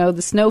it. You know,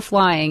 the snow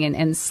flying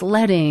and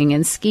sledding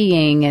and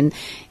skiing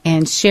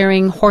and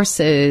sharing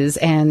horses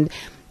and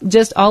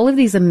just all of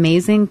these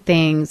amazing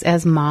things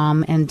as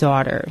mom and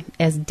daughter,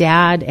 as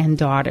dad and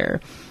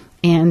daughter.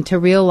 And to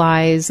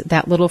realize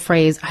that little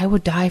phrase, I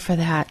would die for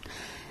that.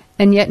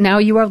 And yet now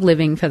you are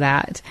living for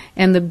that.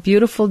 And the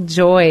beautiful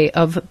joy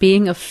of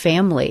being a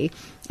family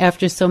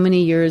after so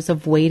many years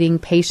of waiting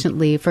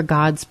patiently for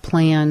God's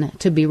plan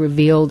to be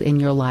revealed in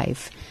your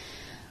life.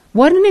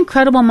 What an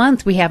incredible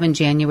month we have in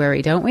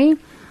January, don't we?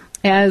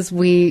 As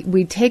we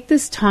take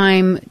this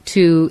time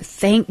to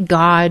thank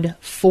God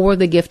for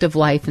the gift of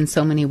life in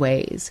so many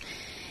ways.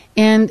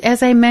 And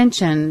as I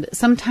mentioned,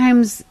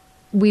 sometimes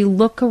we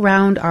look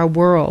around our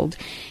world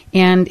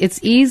and it's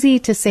easy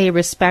to say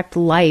respect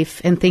life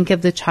and think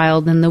of the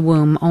child in the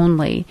womb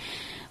only,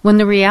 when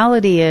the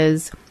reality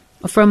is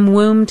from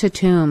womb to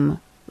tomb,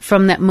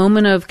 from that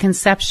moment of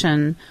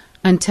conception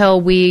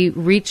until we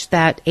reach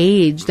that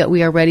age that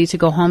we are ready to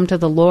go home to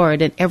the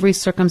Lord, and every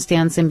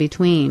circumstance in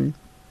between.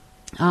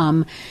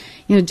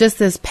 Just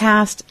this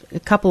past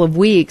couple of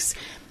weeks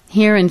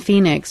here in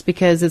Phoenix,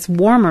 because it's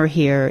warmer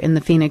here in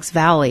the Phoenix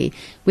Valley,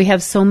 we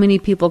have so many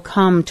people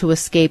come to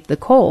escape the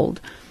cold.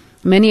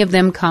 Many of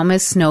them come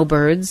as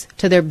snowbirds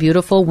to their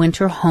beautiful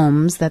winter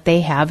homes that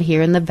they have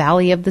here in the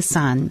Valley of the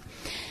Sun.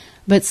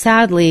 But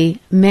sadly,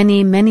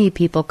 many, many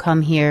people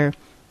come here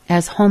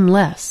as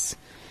homeless,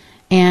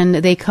 and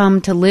they come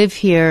to live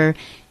here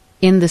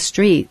in the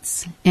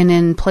streets and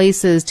in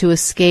places to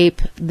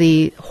escape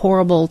the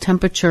horrible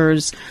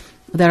temperatures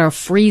that are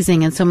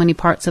freezing in so many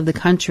parts of the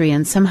country,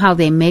 and somehow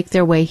they make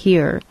their way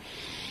here.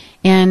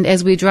 And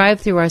as we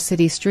drive through our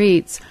city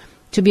streets,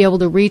 to be able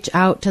to reach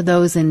out to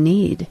those in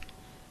need,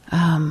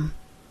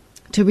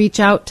 to reach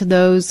out to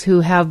those who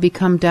have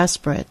become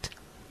desperate,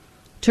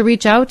 to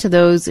reach out to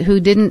those who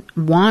didn't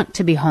want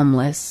to be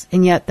homeless,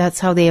 and yet that's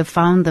how they have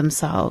found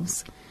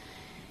themselves.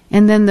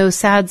 And then those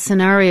sad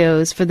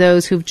scenarios for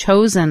those who've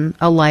chosen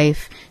a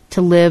life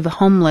to live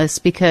homeless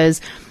because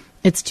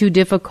it's too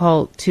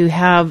difficult to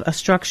have a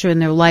structure in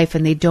their life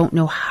and they don't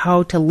know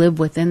how to live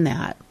within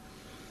that.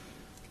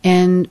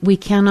 And we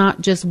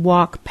cannot just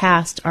walk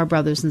past our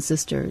brothers and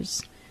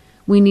sisters.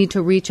 We need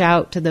to reach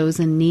out to those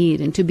in need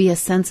and to be a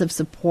sense of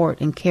support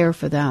and care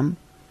for them.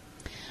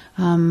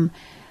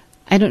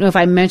 I don't know if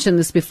I mentioned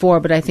this before,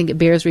 but I think it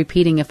bears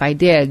repeating if I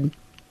did.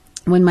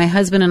 When my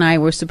husband and I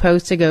were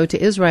supposed to go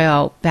to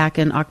Israel back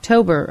in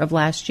October of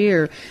last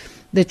year,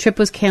 the trip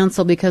was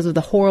canceled because of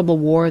the horrible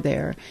war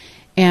there.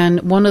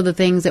 And one of the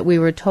things that we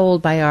were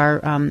told by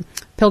our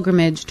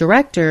pilgrimage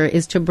director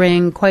is to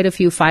bring quite a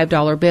few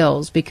 $5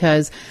 bills,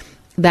 because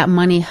that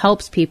money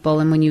helps people,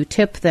 and when you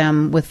tip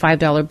them with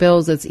 $5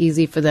 bills, it's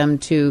easy for them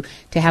to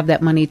have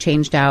that money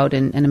changed out,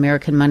 and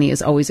American money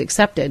is always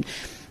accepted.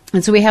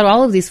 And so we had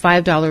all of these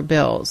 $5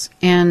 bills.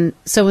 And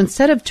so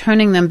instead of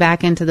turning them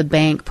back into the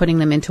bank, putting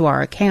them into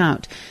our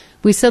account,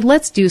 we said,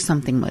 let's do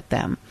something with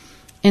them.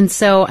 And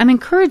so I'm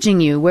encouraging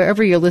you,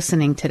 wherever you're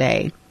listening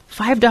today,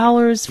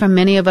 $5 for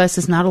many of us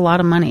is not a lot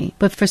of money.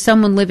 But for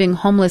someone living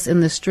homeless in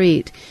the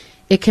street,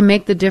 it can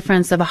make the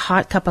difference of a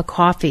hot cup of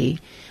coffee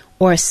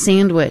or a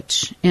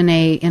sandwich in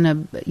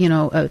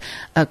a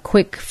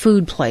quick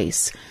food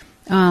place.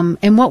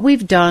 And what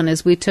we've done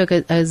is we took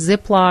a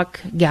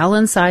Ziploc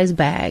gallon-sized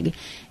bag,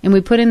 and we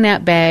put in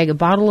that bag a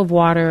bottle of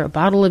water, a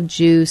bottle of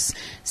juice,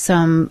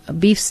 some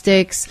beef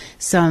sticks,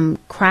 some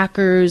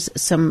crackers,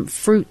 some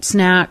fruit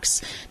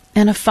snacks,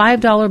 and a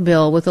 $5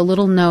 bill with a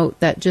little note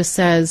that just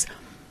says,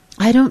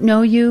 I don't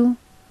know you,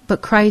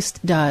 but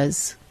Christ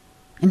does,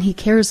 and He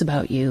cares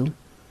about you.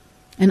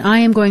 And I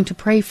am going to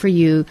pray for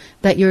you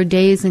that your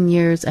days and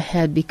years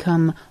ahead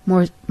become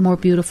more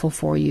beautiful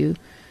for you,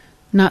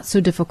 not so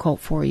difficult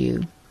for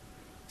you.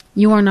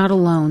 You are not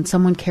alone.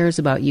 Someone cares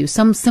about you.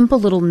 Some simple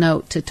little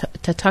note to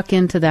tuck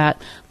into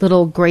that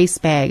little grace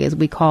bag, as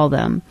we call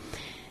them,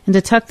 and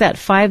to tuck that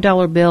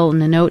 $5 bill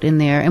and the note in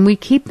there. And we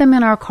keep them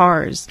in our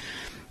cars.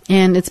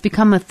 And it's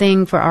become a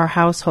thing for our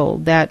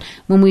household that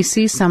when we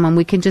see someone,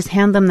 we can just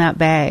hand them that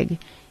bag.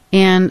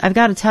 And I've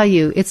got to tell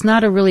you, it's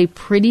not a really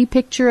pretty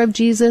picture of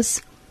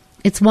Jesus.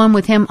 It's one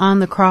with Him on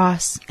the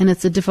cross, and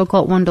it's a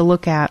difficult one to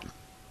look at.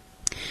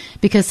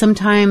 Because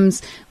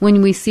sometimes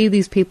when we see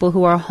these people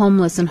who are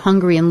homeless and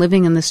hungry and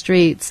living in the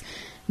streets,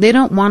 they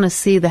don't want to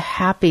see the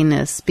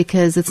happiness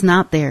because it's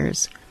not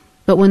theirs.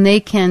 But when they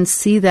can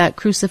see that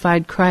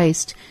crucified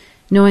Christ,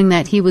 knowing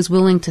that He was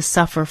willing to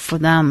suffer for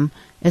them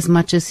as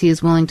much as He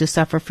is willing to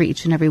suffer for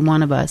each and every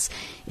one of us,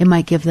 it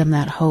might give them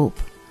that hope.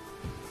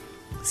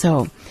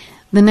 So,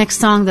 the next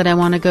song that I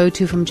want to go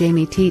to from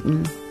Jamie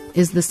Teton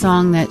is the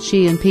song that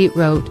she and Pete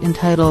wrote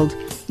entitled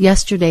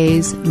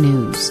Yesterday's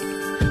News.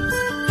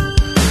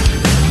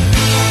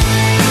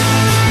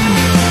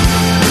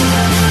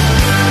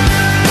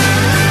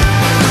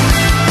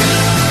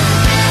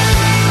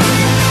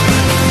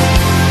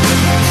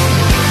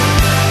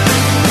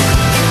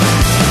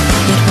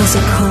 It was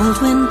a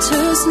cold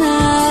winter's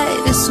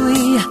night as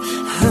we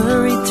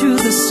hurried through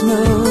the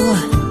snow.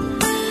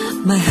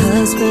 My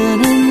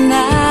husband and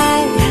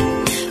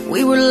I,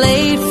 we were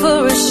late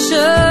for a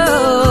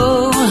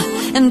show,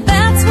 and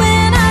that's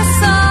when I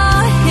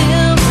saw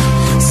him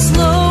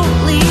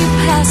slowly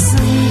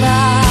passing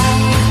by.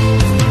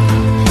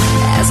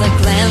 As I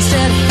glanced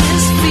at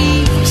his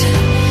feet,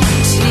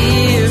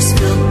 tears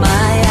filled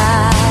my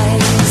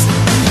eyes.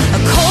 A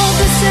cold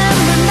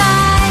December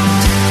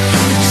night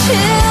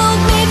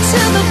chilled me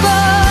to the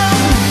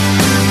bone.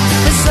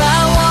 As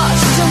I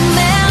watched a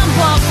man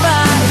walk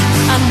by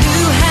I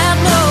knew had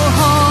no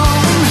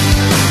home,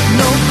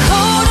 no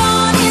coat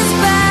on his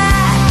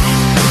back,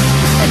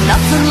 and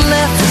nothing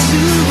left to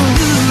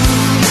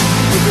lose,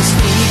 with his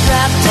feet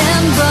wrapped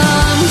and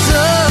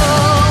bundled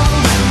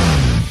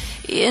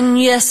in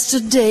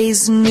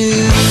yesterday's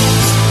news.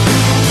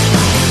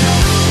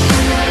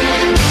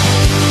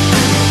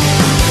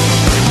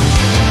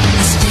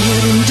 I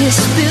stared in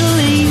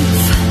disbelief.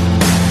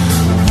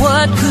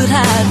 What could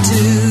I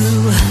do?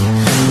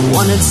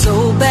 Wanted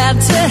so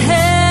bad to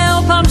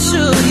help. I'm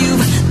sure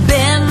you've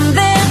been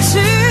there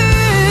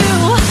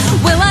too.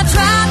 Well, I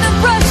tried to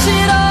brush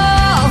it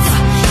off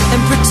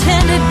and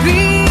pretend it'd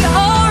be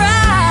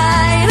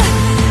alright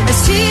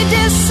as he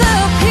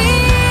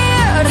disappeared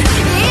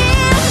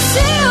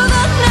into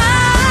the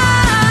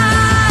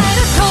night.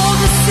 A cold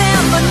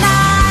December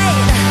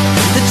night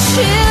that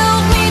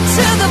chilled me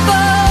to the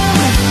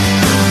bone.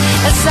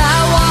 As I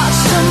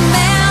watched a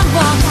man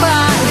walk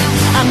by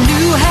I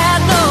knew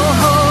had no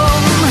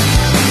home,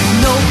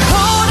 no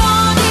coat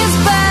on his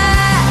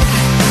back,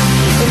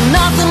 and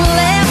nothing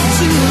left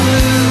to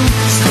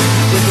lose,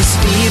 with his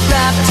feet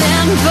wrapped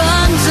and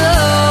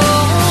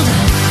bundled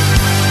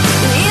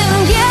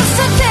in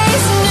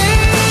yesterday's news.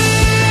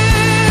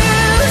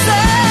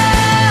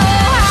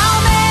 Oh,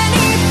 how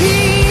many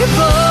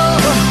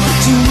people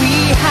do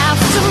we have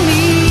to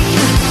meet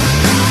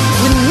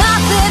with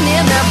nothing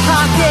in their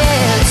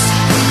pockets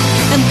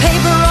and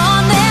paper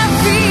on their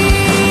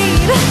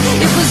feet?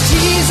 It was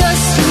Jesus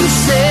who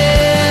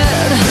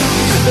said,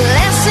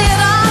 blessed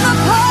are the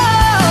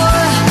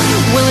poor.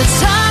 Well, it's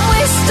time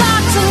we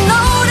start to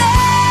notice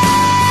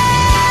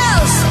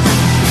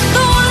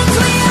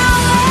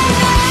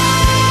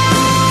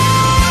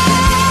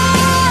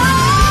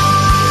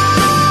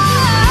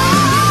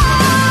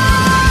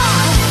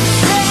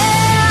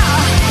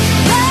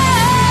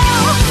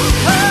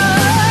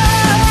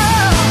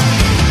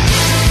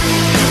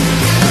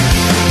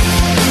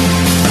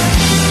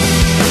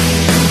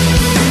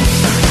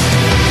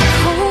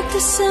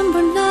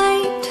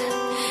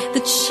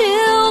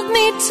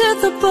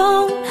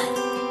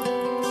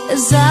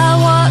As I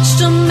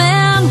watched a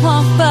man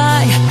walk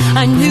by,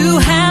 I knew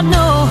had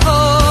no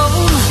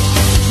home.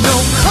 No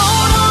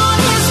coat on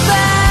his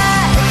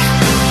back,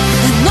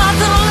 and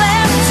nothing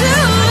left to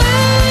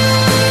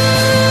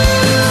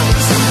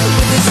lose.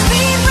 With his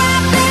feet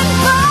wrapped in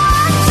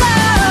cotton,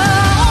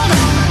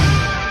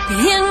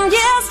 in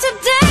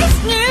yesterday's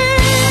news.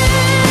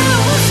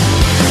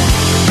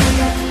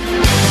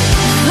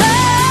 Oh, oh,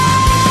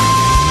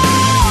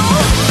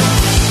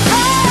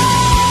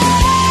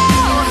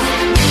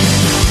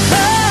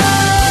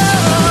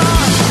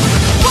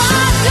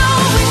 why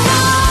don't we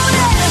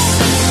notice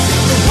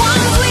the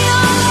ones we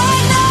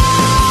already know?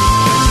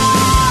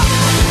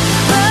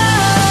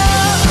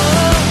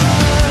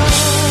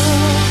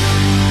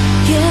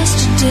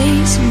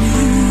 Yesterday's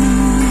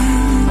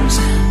news.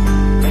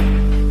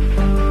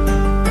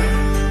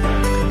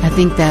 I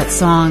think that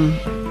song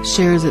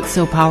shares it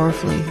so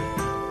powerfully,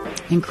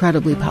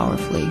 incredibly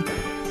powerfully.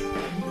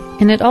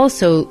 And it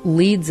also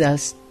leads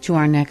us to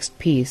our next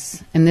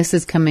piece. And this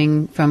is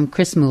coming from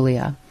Chris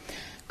Muglia.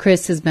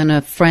 Chris has been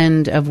a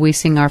friend of We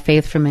Sing Our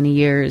Faith for many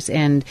years,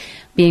 and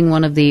being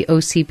one of the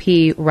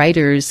OCP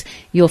writers,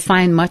 you'll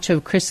find much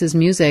of Chris's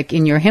music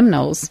in your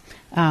hymnals.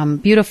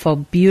 Beautiful,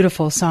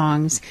 beautiful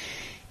songs.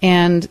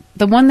 And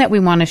the one that we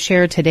want to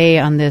share today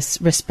on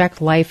this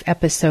Respect Life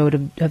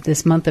episode of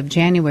this month of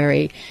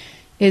January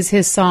is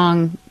his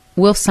song,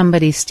 Will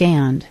Somebody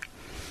Stand?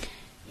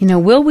 You know,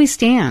 will we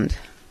stand?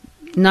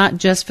 Not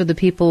just for the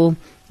people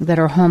that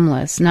are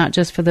homeless, not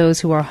just for those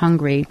who are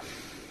hungry,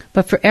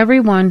 but for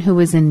everyone who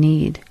is in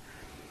need.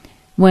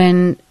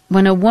 When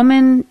a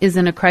woman is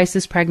in a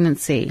crisis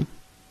pregnancy,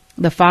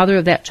 the father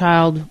of that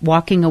child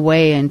walking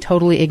away and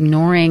totally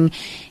ignoring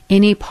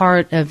any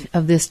part of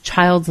this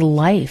child's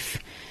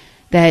life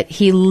that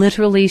he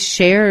literally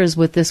shares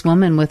with this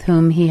woman with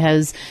whom he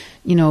has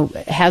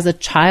a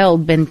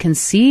child been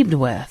conceived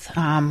with.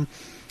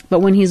 But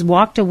when he's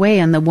walked away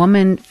and the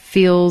woman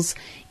feels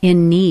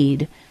in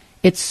need,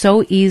 it's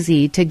so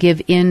easy to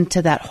give in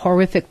to that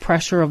horrific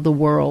pressure of the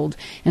world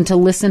and to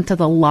listen to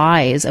the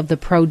lies of the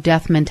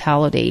pro-death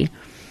mentality.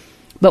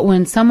 But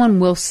when someone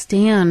will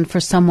stand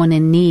for someone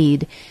in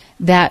need,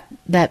 that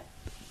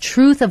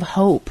truth of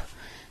hope,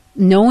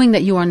 knowing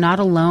that you are not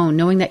alone,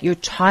 knowing that your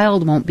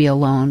child won't be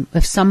alone,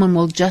 if someone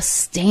will just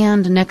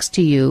stand next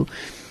to you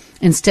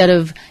instead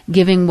of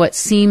giving what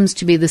seems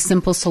to be the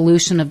simple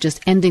solution of just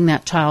ending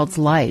that child's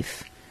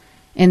life.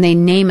 And they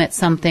name it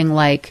something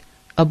like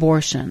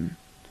abortion.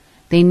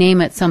 They name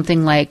it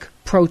something like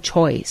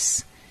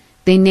pro-choice.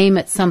 They name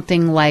it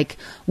something like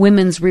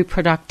women's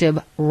reproductive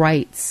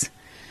rights.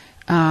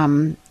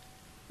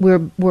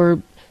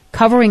 We're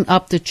covering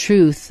up the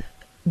truth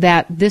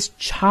that this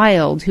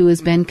child who has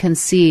been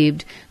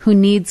conceived, who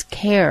needs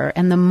care,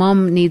 and the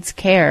mom needs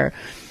care,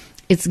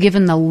 it's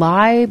given the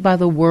lie by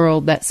the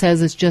world that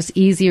says it's just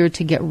easier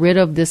to get rid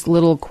of this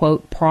little,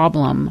 quote,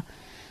 problem,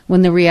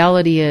 when the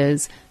reality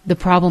is the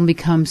problem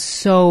becomes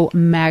so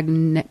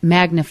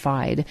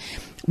magnified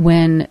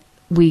when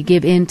we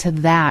give in to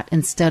that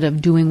instead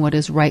of doing what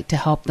is right to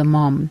help the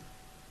mom.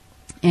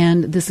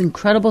 And this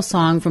incredible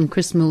song from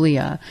Chris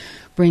Muglia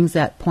brings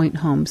that point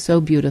home so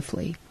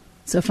beautifully.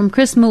 So from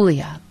Chris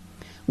Muglia,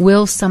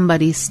 Will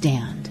Somebody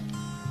Stand?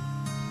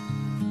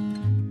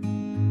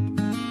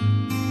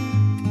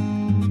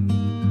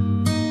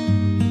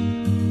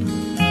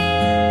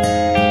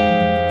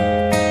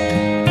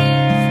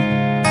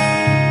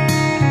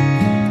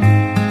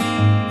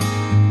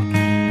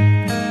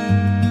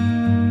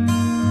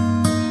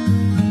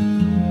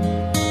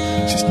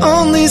 She's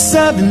only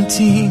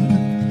 17,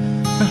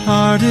 her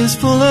heart is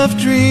full of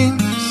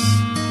dreams.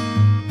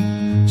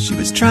 She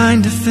was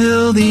trying to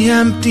fill the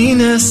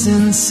emptiness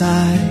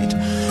inside.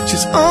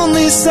 She's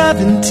only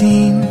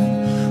 17.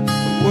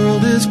 The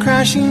world is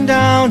crashing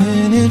down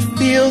and it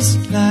feels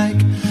like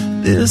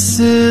this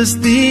is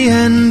the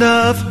end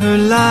of her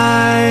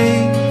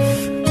life.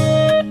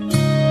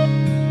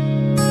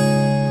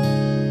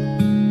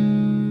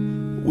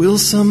 Will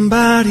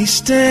somebody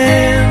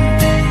stand?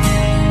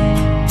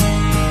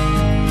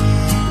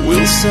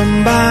 Will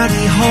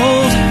somebody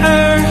hold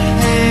her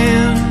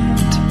hand?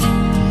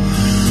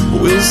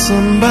 Will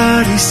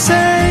somebody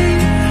say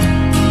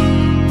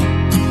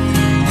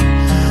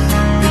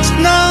it's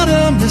not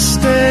a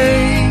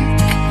mistake?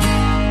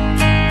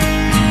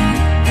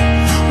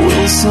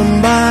 Will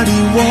somebody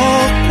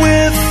walk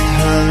with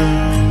her?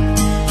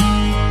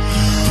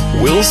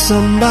 Will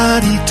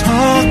somebody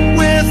talk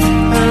with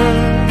her?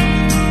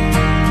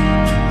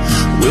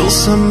 Will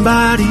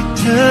somebody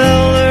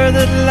tell her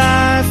that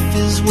life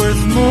is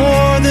worth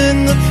more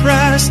than the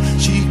price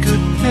she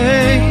could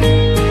pay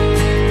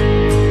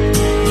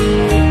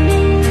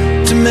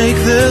to make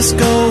this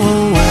go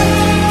away?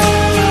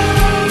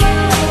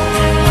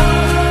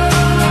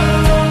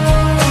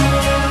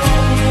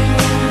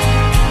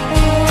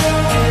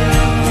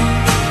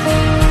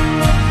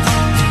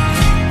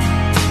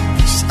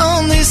 She's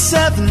only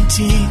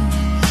 17,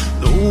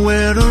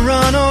 nowhere to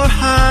run or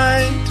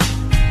hide,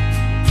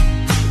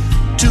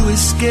 to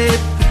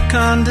escape the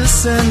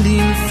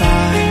condescending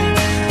fight.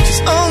 She's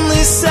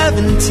only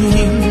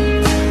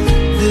 17.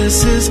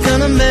 This is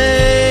gonna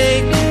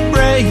make or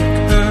break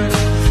her,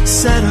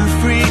 set her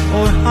free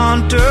or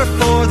haunt her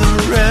for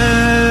the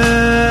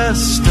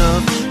rest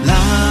of life.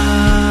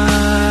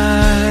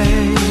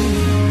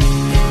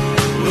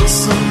 Will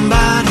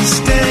somebody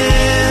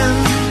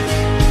stand?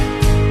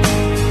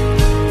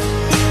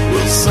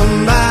 Will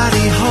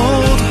somebody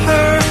hold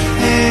her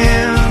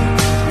hand?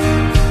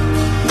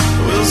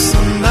 Will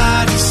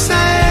somebody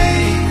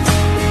say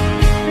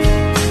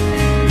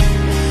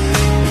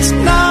it's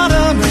not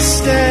a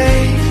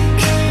mistake?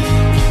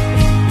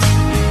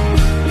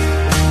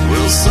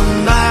 Will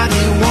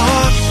somebody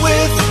walk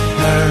with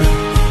her?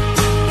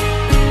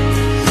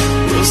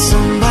 Will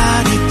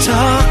somebody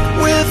talk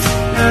with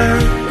her?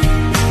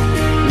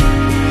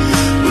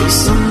 Will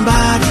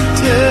somebody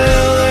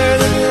tell her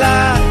that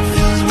life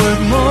is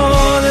worth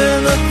more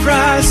than the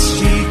price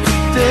she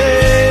could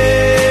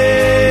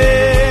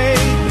pay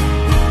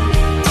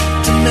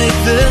to make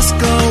this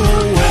go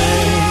away?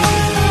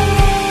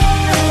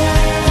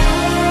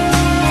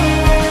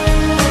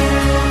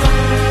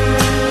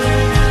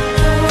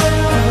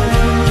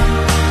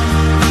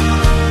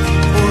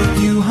 For a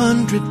few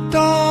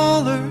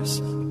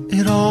 $100,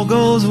 it all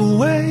goes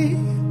away.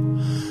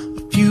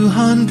 A few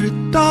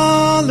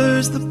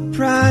 $100, the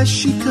price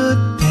she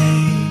could pay.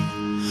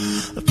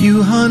 A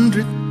few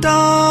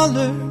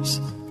 $100,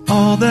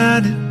 all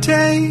that it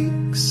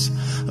takes.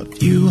 A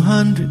few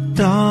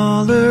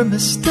 $100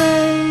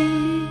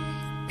 mistake.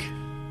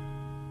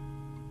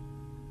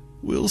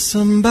 Will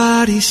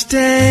somebody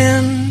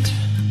stand?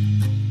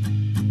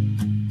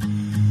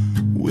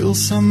 Will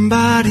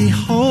somebody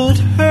hold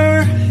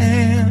her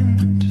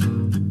hand?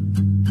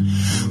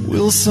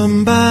 Will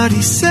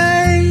somebody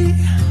say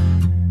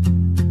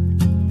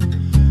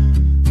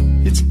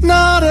it's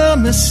not a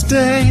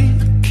mistake?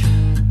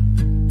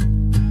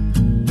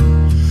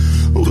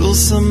 Will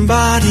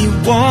somebody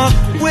walk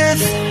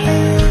with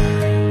her?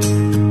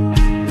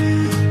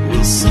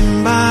 Will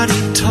somebody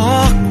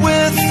talk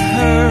with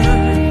her?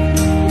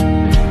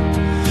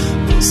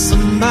 Will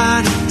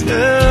somebody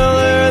tell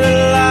her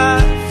that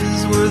life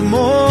is worth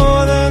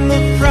more than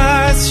the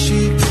price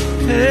she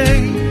could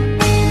pay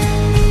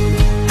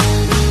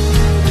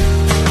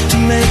to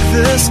make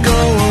this go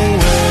away?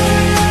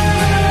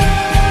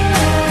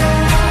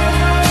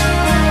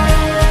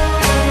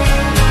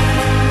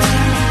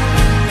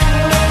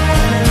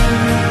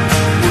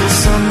 Will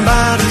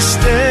somebody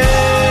stand?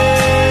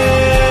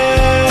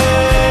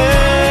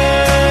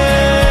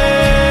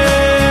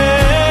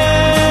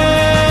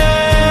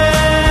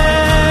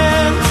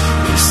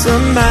 Will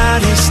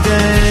somebody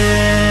stand?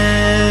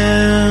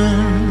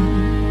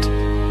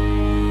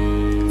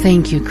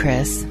 Thank you,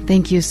 Chris.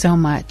 Thank you so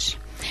much.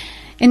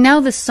 And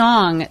now the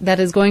song that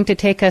is going to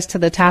take us to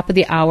the top of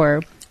the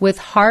hour, with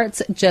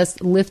hearts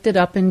just lifted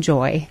up in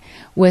joy,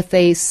 with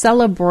a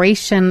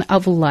celebration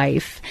of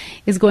life,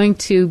 is going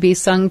to be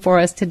sung for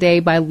us today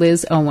by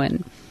Liz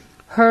Owen.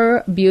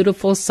 Her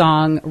beautiful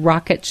song,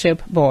 Rocket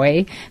Ship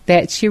Boy,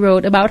 that she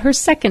wrote about her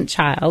second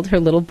child,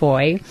 her little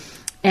boy,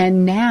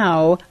 and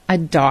now a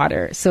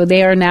daughter. So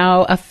they are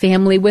now a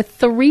family with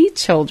 3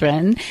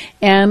 children.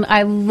 And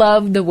I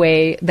love the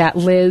way that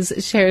Liz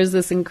shares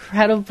this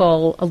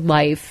incredible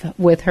life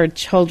with her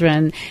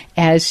children,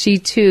 as she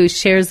too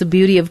shares the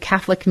beauty of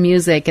Catholic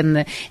music and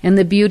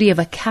the beauty of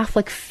a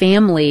Catholic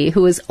family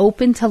who is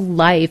open to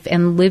life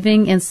and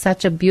living in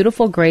such a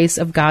beautiful grace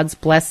of God's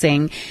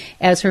blessing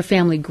as her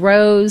family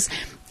grows.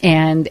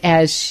 And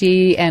as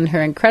she and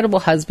her incredible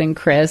husband,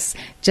 Chris,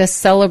 just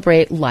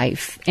celebrate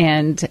life,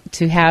 and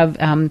to have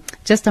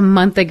just a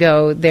month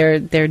ago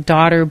their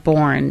daughter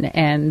born,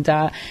 and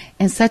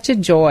such a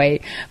joy.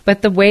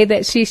 But the way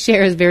that she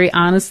shares very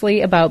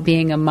honestly about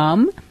being a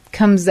mom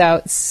comes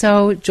out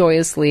so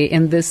joyously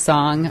in this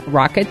song,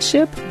 Rocket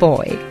Ship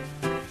Boy.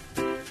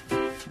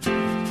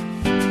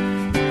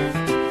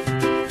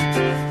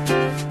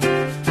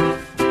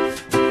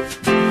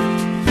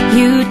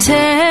 You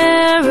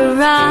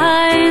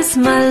terrorize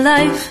my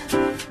life.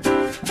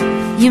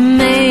 You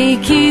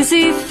make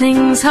easy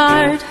things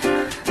hard.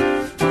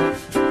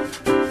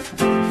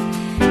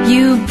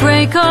 You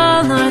break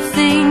all our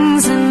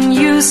things and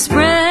you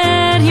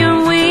spread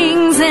your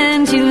wings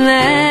and you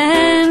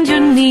land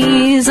your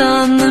knees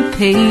on the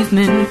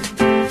pavement.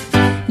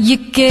 You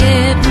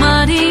get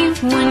muddy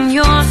when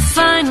you're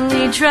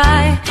finally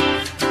dry.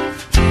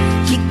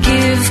 You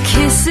give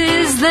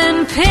kisses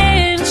then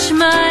pinch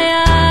my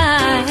eye.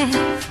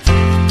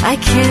 I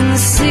can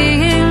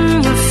see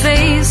in your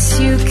face,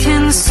 you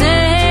can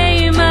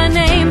say my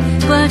name,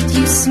 but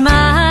you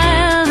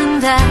smile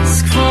and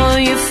ask for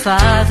your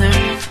father.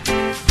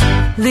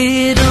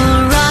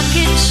 Little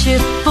rocket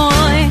ship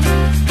boy,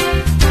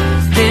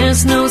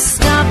 there's no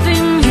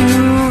stopping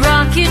you,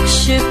 rocket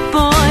ship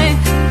boy.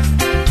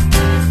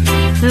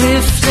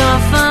 Lift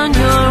off on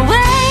your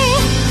way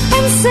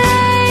and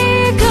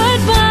say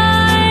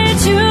goodbye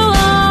to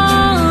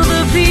all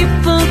the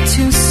people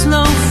too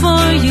slow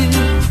for you.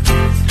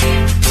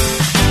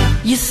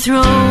 You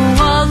throw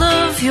all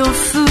of your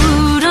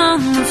food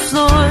on the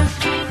floor,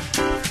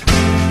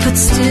 but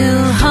still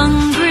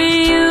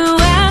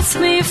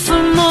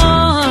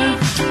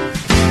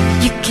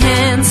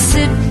can't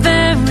sit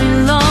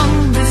very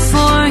long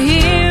before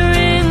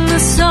hearing the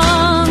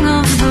song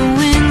of the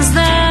winds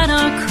that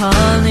are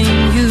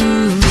calling you.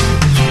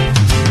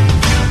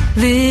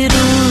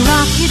 Little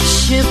rocket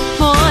ship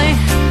boy,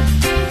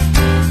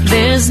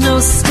 there's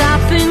no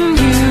stopping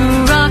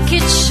you,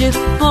 rocket ship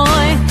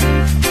boy.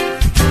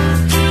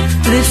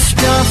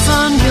 Lift off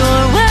on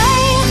your way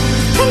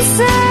and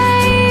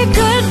say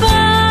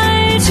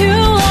goodbye to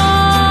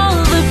all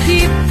the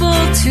people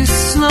too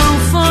slow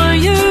for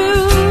you.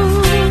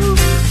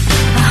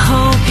 I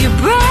hope you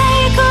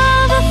break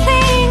all the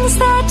things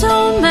that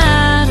don't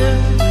matter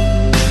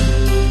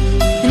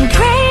and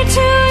pray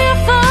to your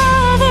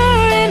Father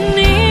in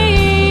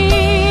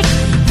need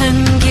and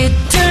get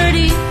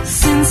dirty,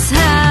 since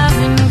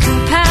having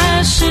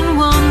compassion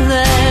won't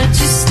let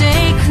you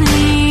stay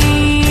clean.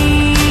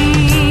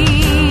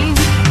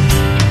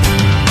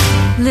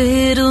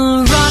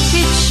 Little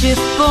rocket ship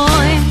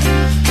boy,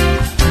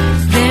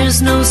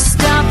 there's no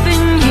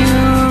stopping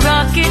you,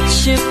 rocket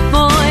ship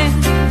boy.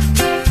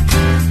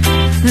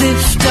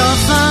 Lift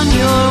off on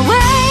your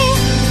way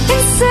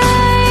and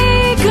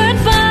say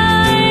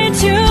goodbye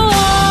to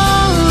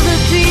all the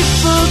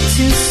people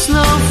too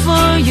slow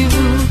for you.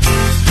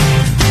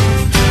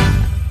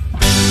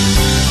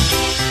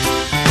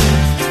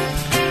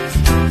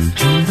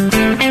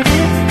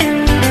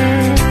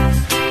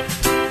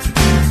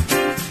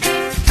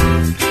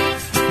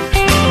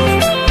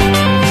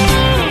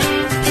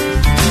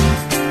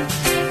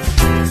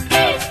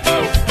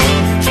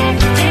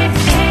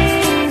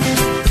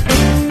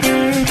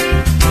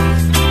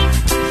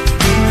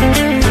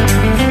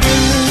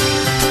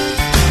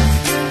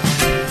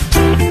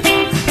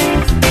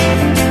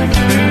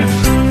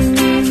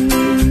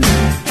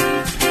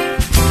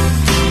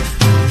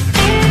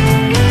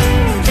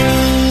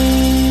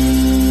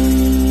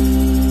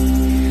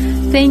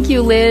 Thank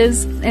you,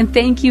 Liz, and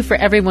thank you for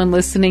everyone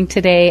listening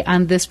today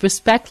on this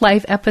Respect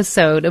Life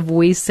episode of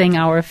We Sing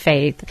Our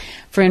Faith.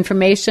 For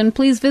information,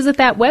 please visit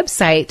that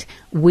website,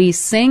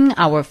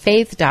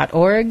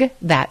 wesingourfaith.org.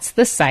 That's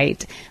the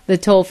site. The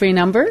toll-free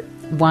number,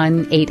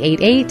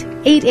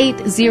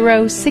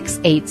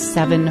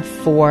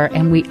 1-888-880-6874,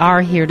 and we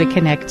are here to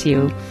connect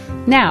you.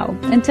 Now,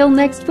 until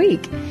next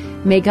week,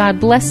 may God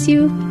bless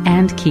you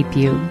and keep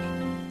you.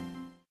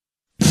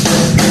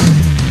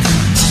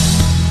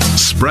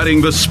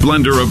 Spreading the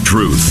splendor of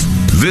truth.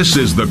 This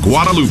is the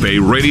Guadalupe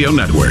Radio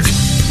Network.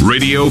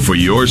 Radio for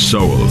your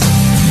soul.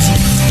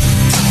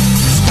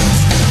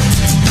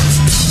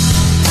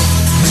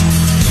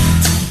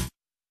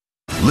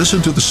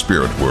 Listen to The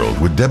Spirit World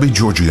with Debbie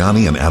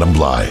Georgianni and Adam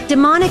Bly.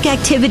 Demonic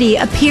activity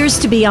appears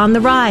to be on the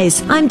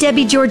rise. I'm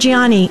Debbie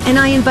Georgianni, and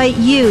I invite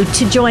you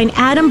to join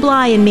Adam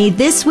Bly and me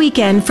this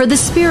weekend for The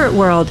Spirit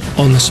World.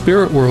 On The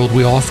Spirit World,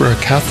 we offer a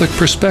Catholic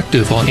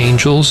perspective on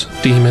angels,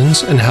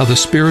 demons, and how the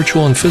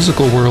spiritual and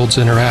physical worlds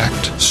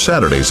interact.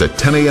 Saturdays at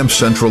 10 a.m.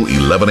 Central,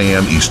 11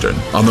 a.m. Eastern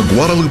on the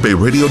Guadalupe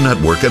Radio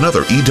Network and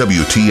other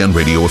EWTN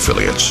radio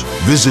affiliates.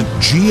 Visit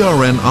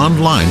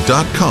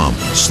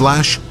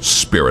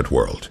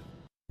grnonline.com/spiritworld.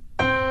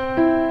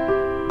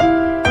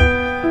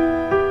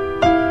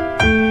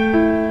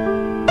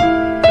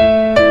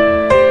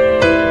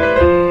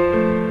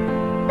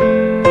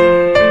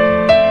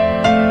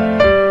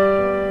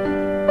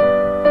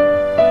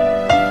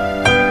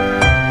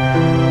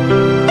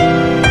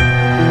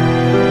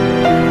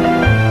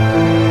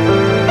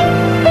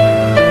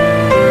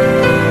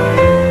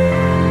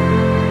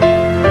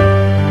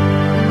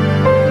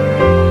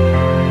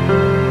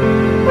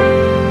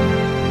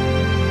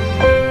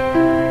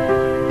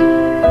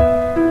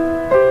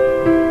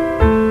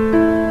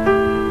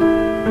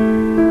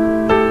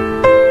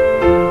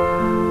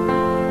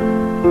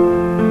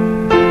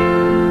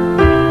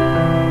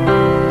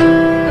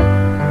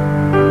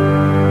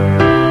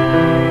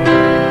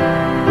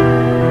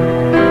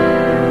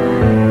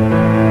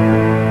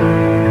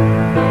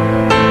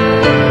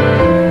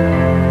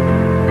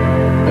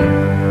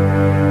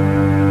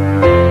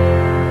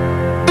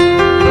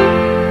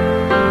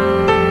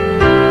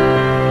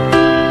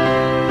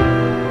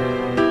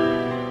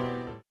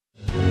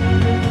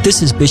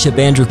 This is Bishop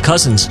Andrew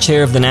Cousins,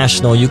 Chair of the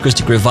National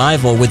Eucharistic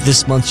Revival, with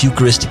this month's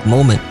Eucharistic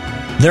Moment.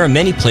 There are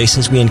many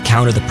places we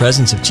encounter the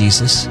presence of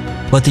Jesus,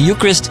 but the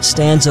Eucharist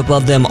stands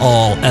above them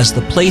all as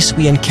the place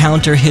we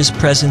encounter His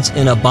presence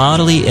in a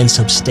bodily and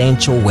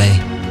substantial way.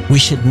 We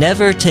should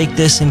never take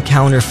this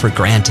encounter for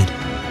granted.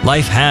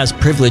 Life has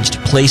privileged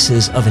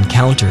places of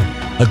encounter,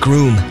 a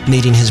groom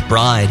meeting his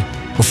bride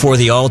before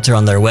the altar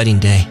on their wedding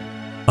day,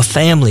 a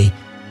family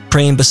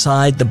praying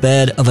beside the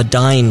bed of a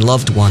dying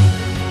loved one.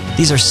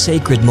 These are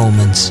sacred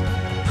moments,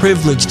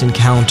 privileged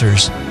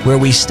encounters where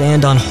we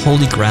stand on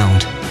holy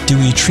ground. Do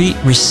we treat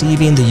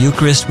receiving the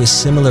Eucharist with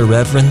similar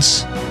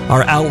reverence?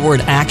 Our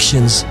outward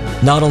actions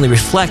not only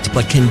reflect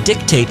but can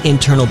dictate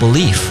internal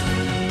belief.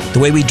 The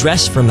way we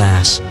dress for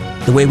Mass,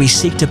 the way we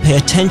seek to pay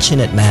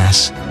attention at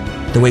Mass,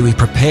 the way we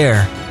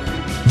prepare,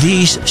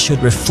 these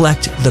should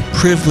reflect the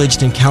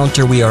privileged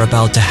encounter we are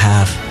about to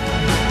have.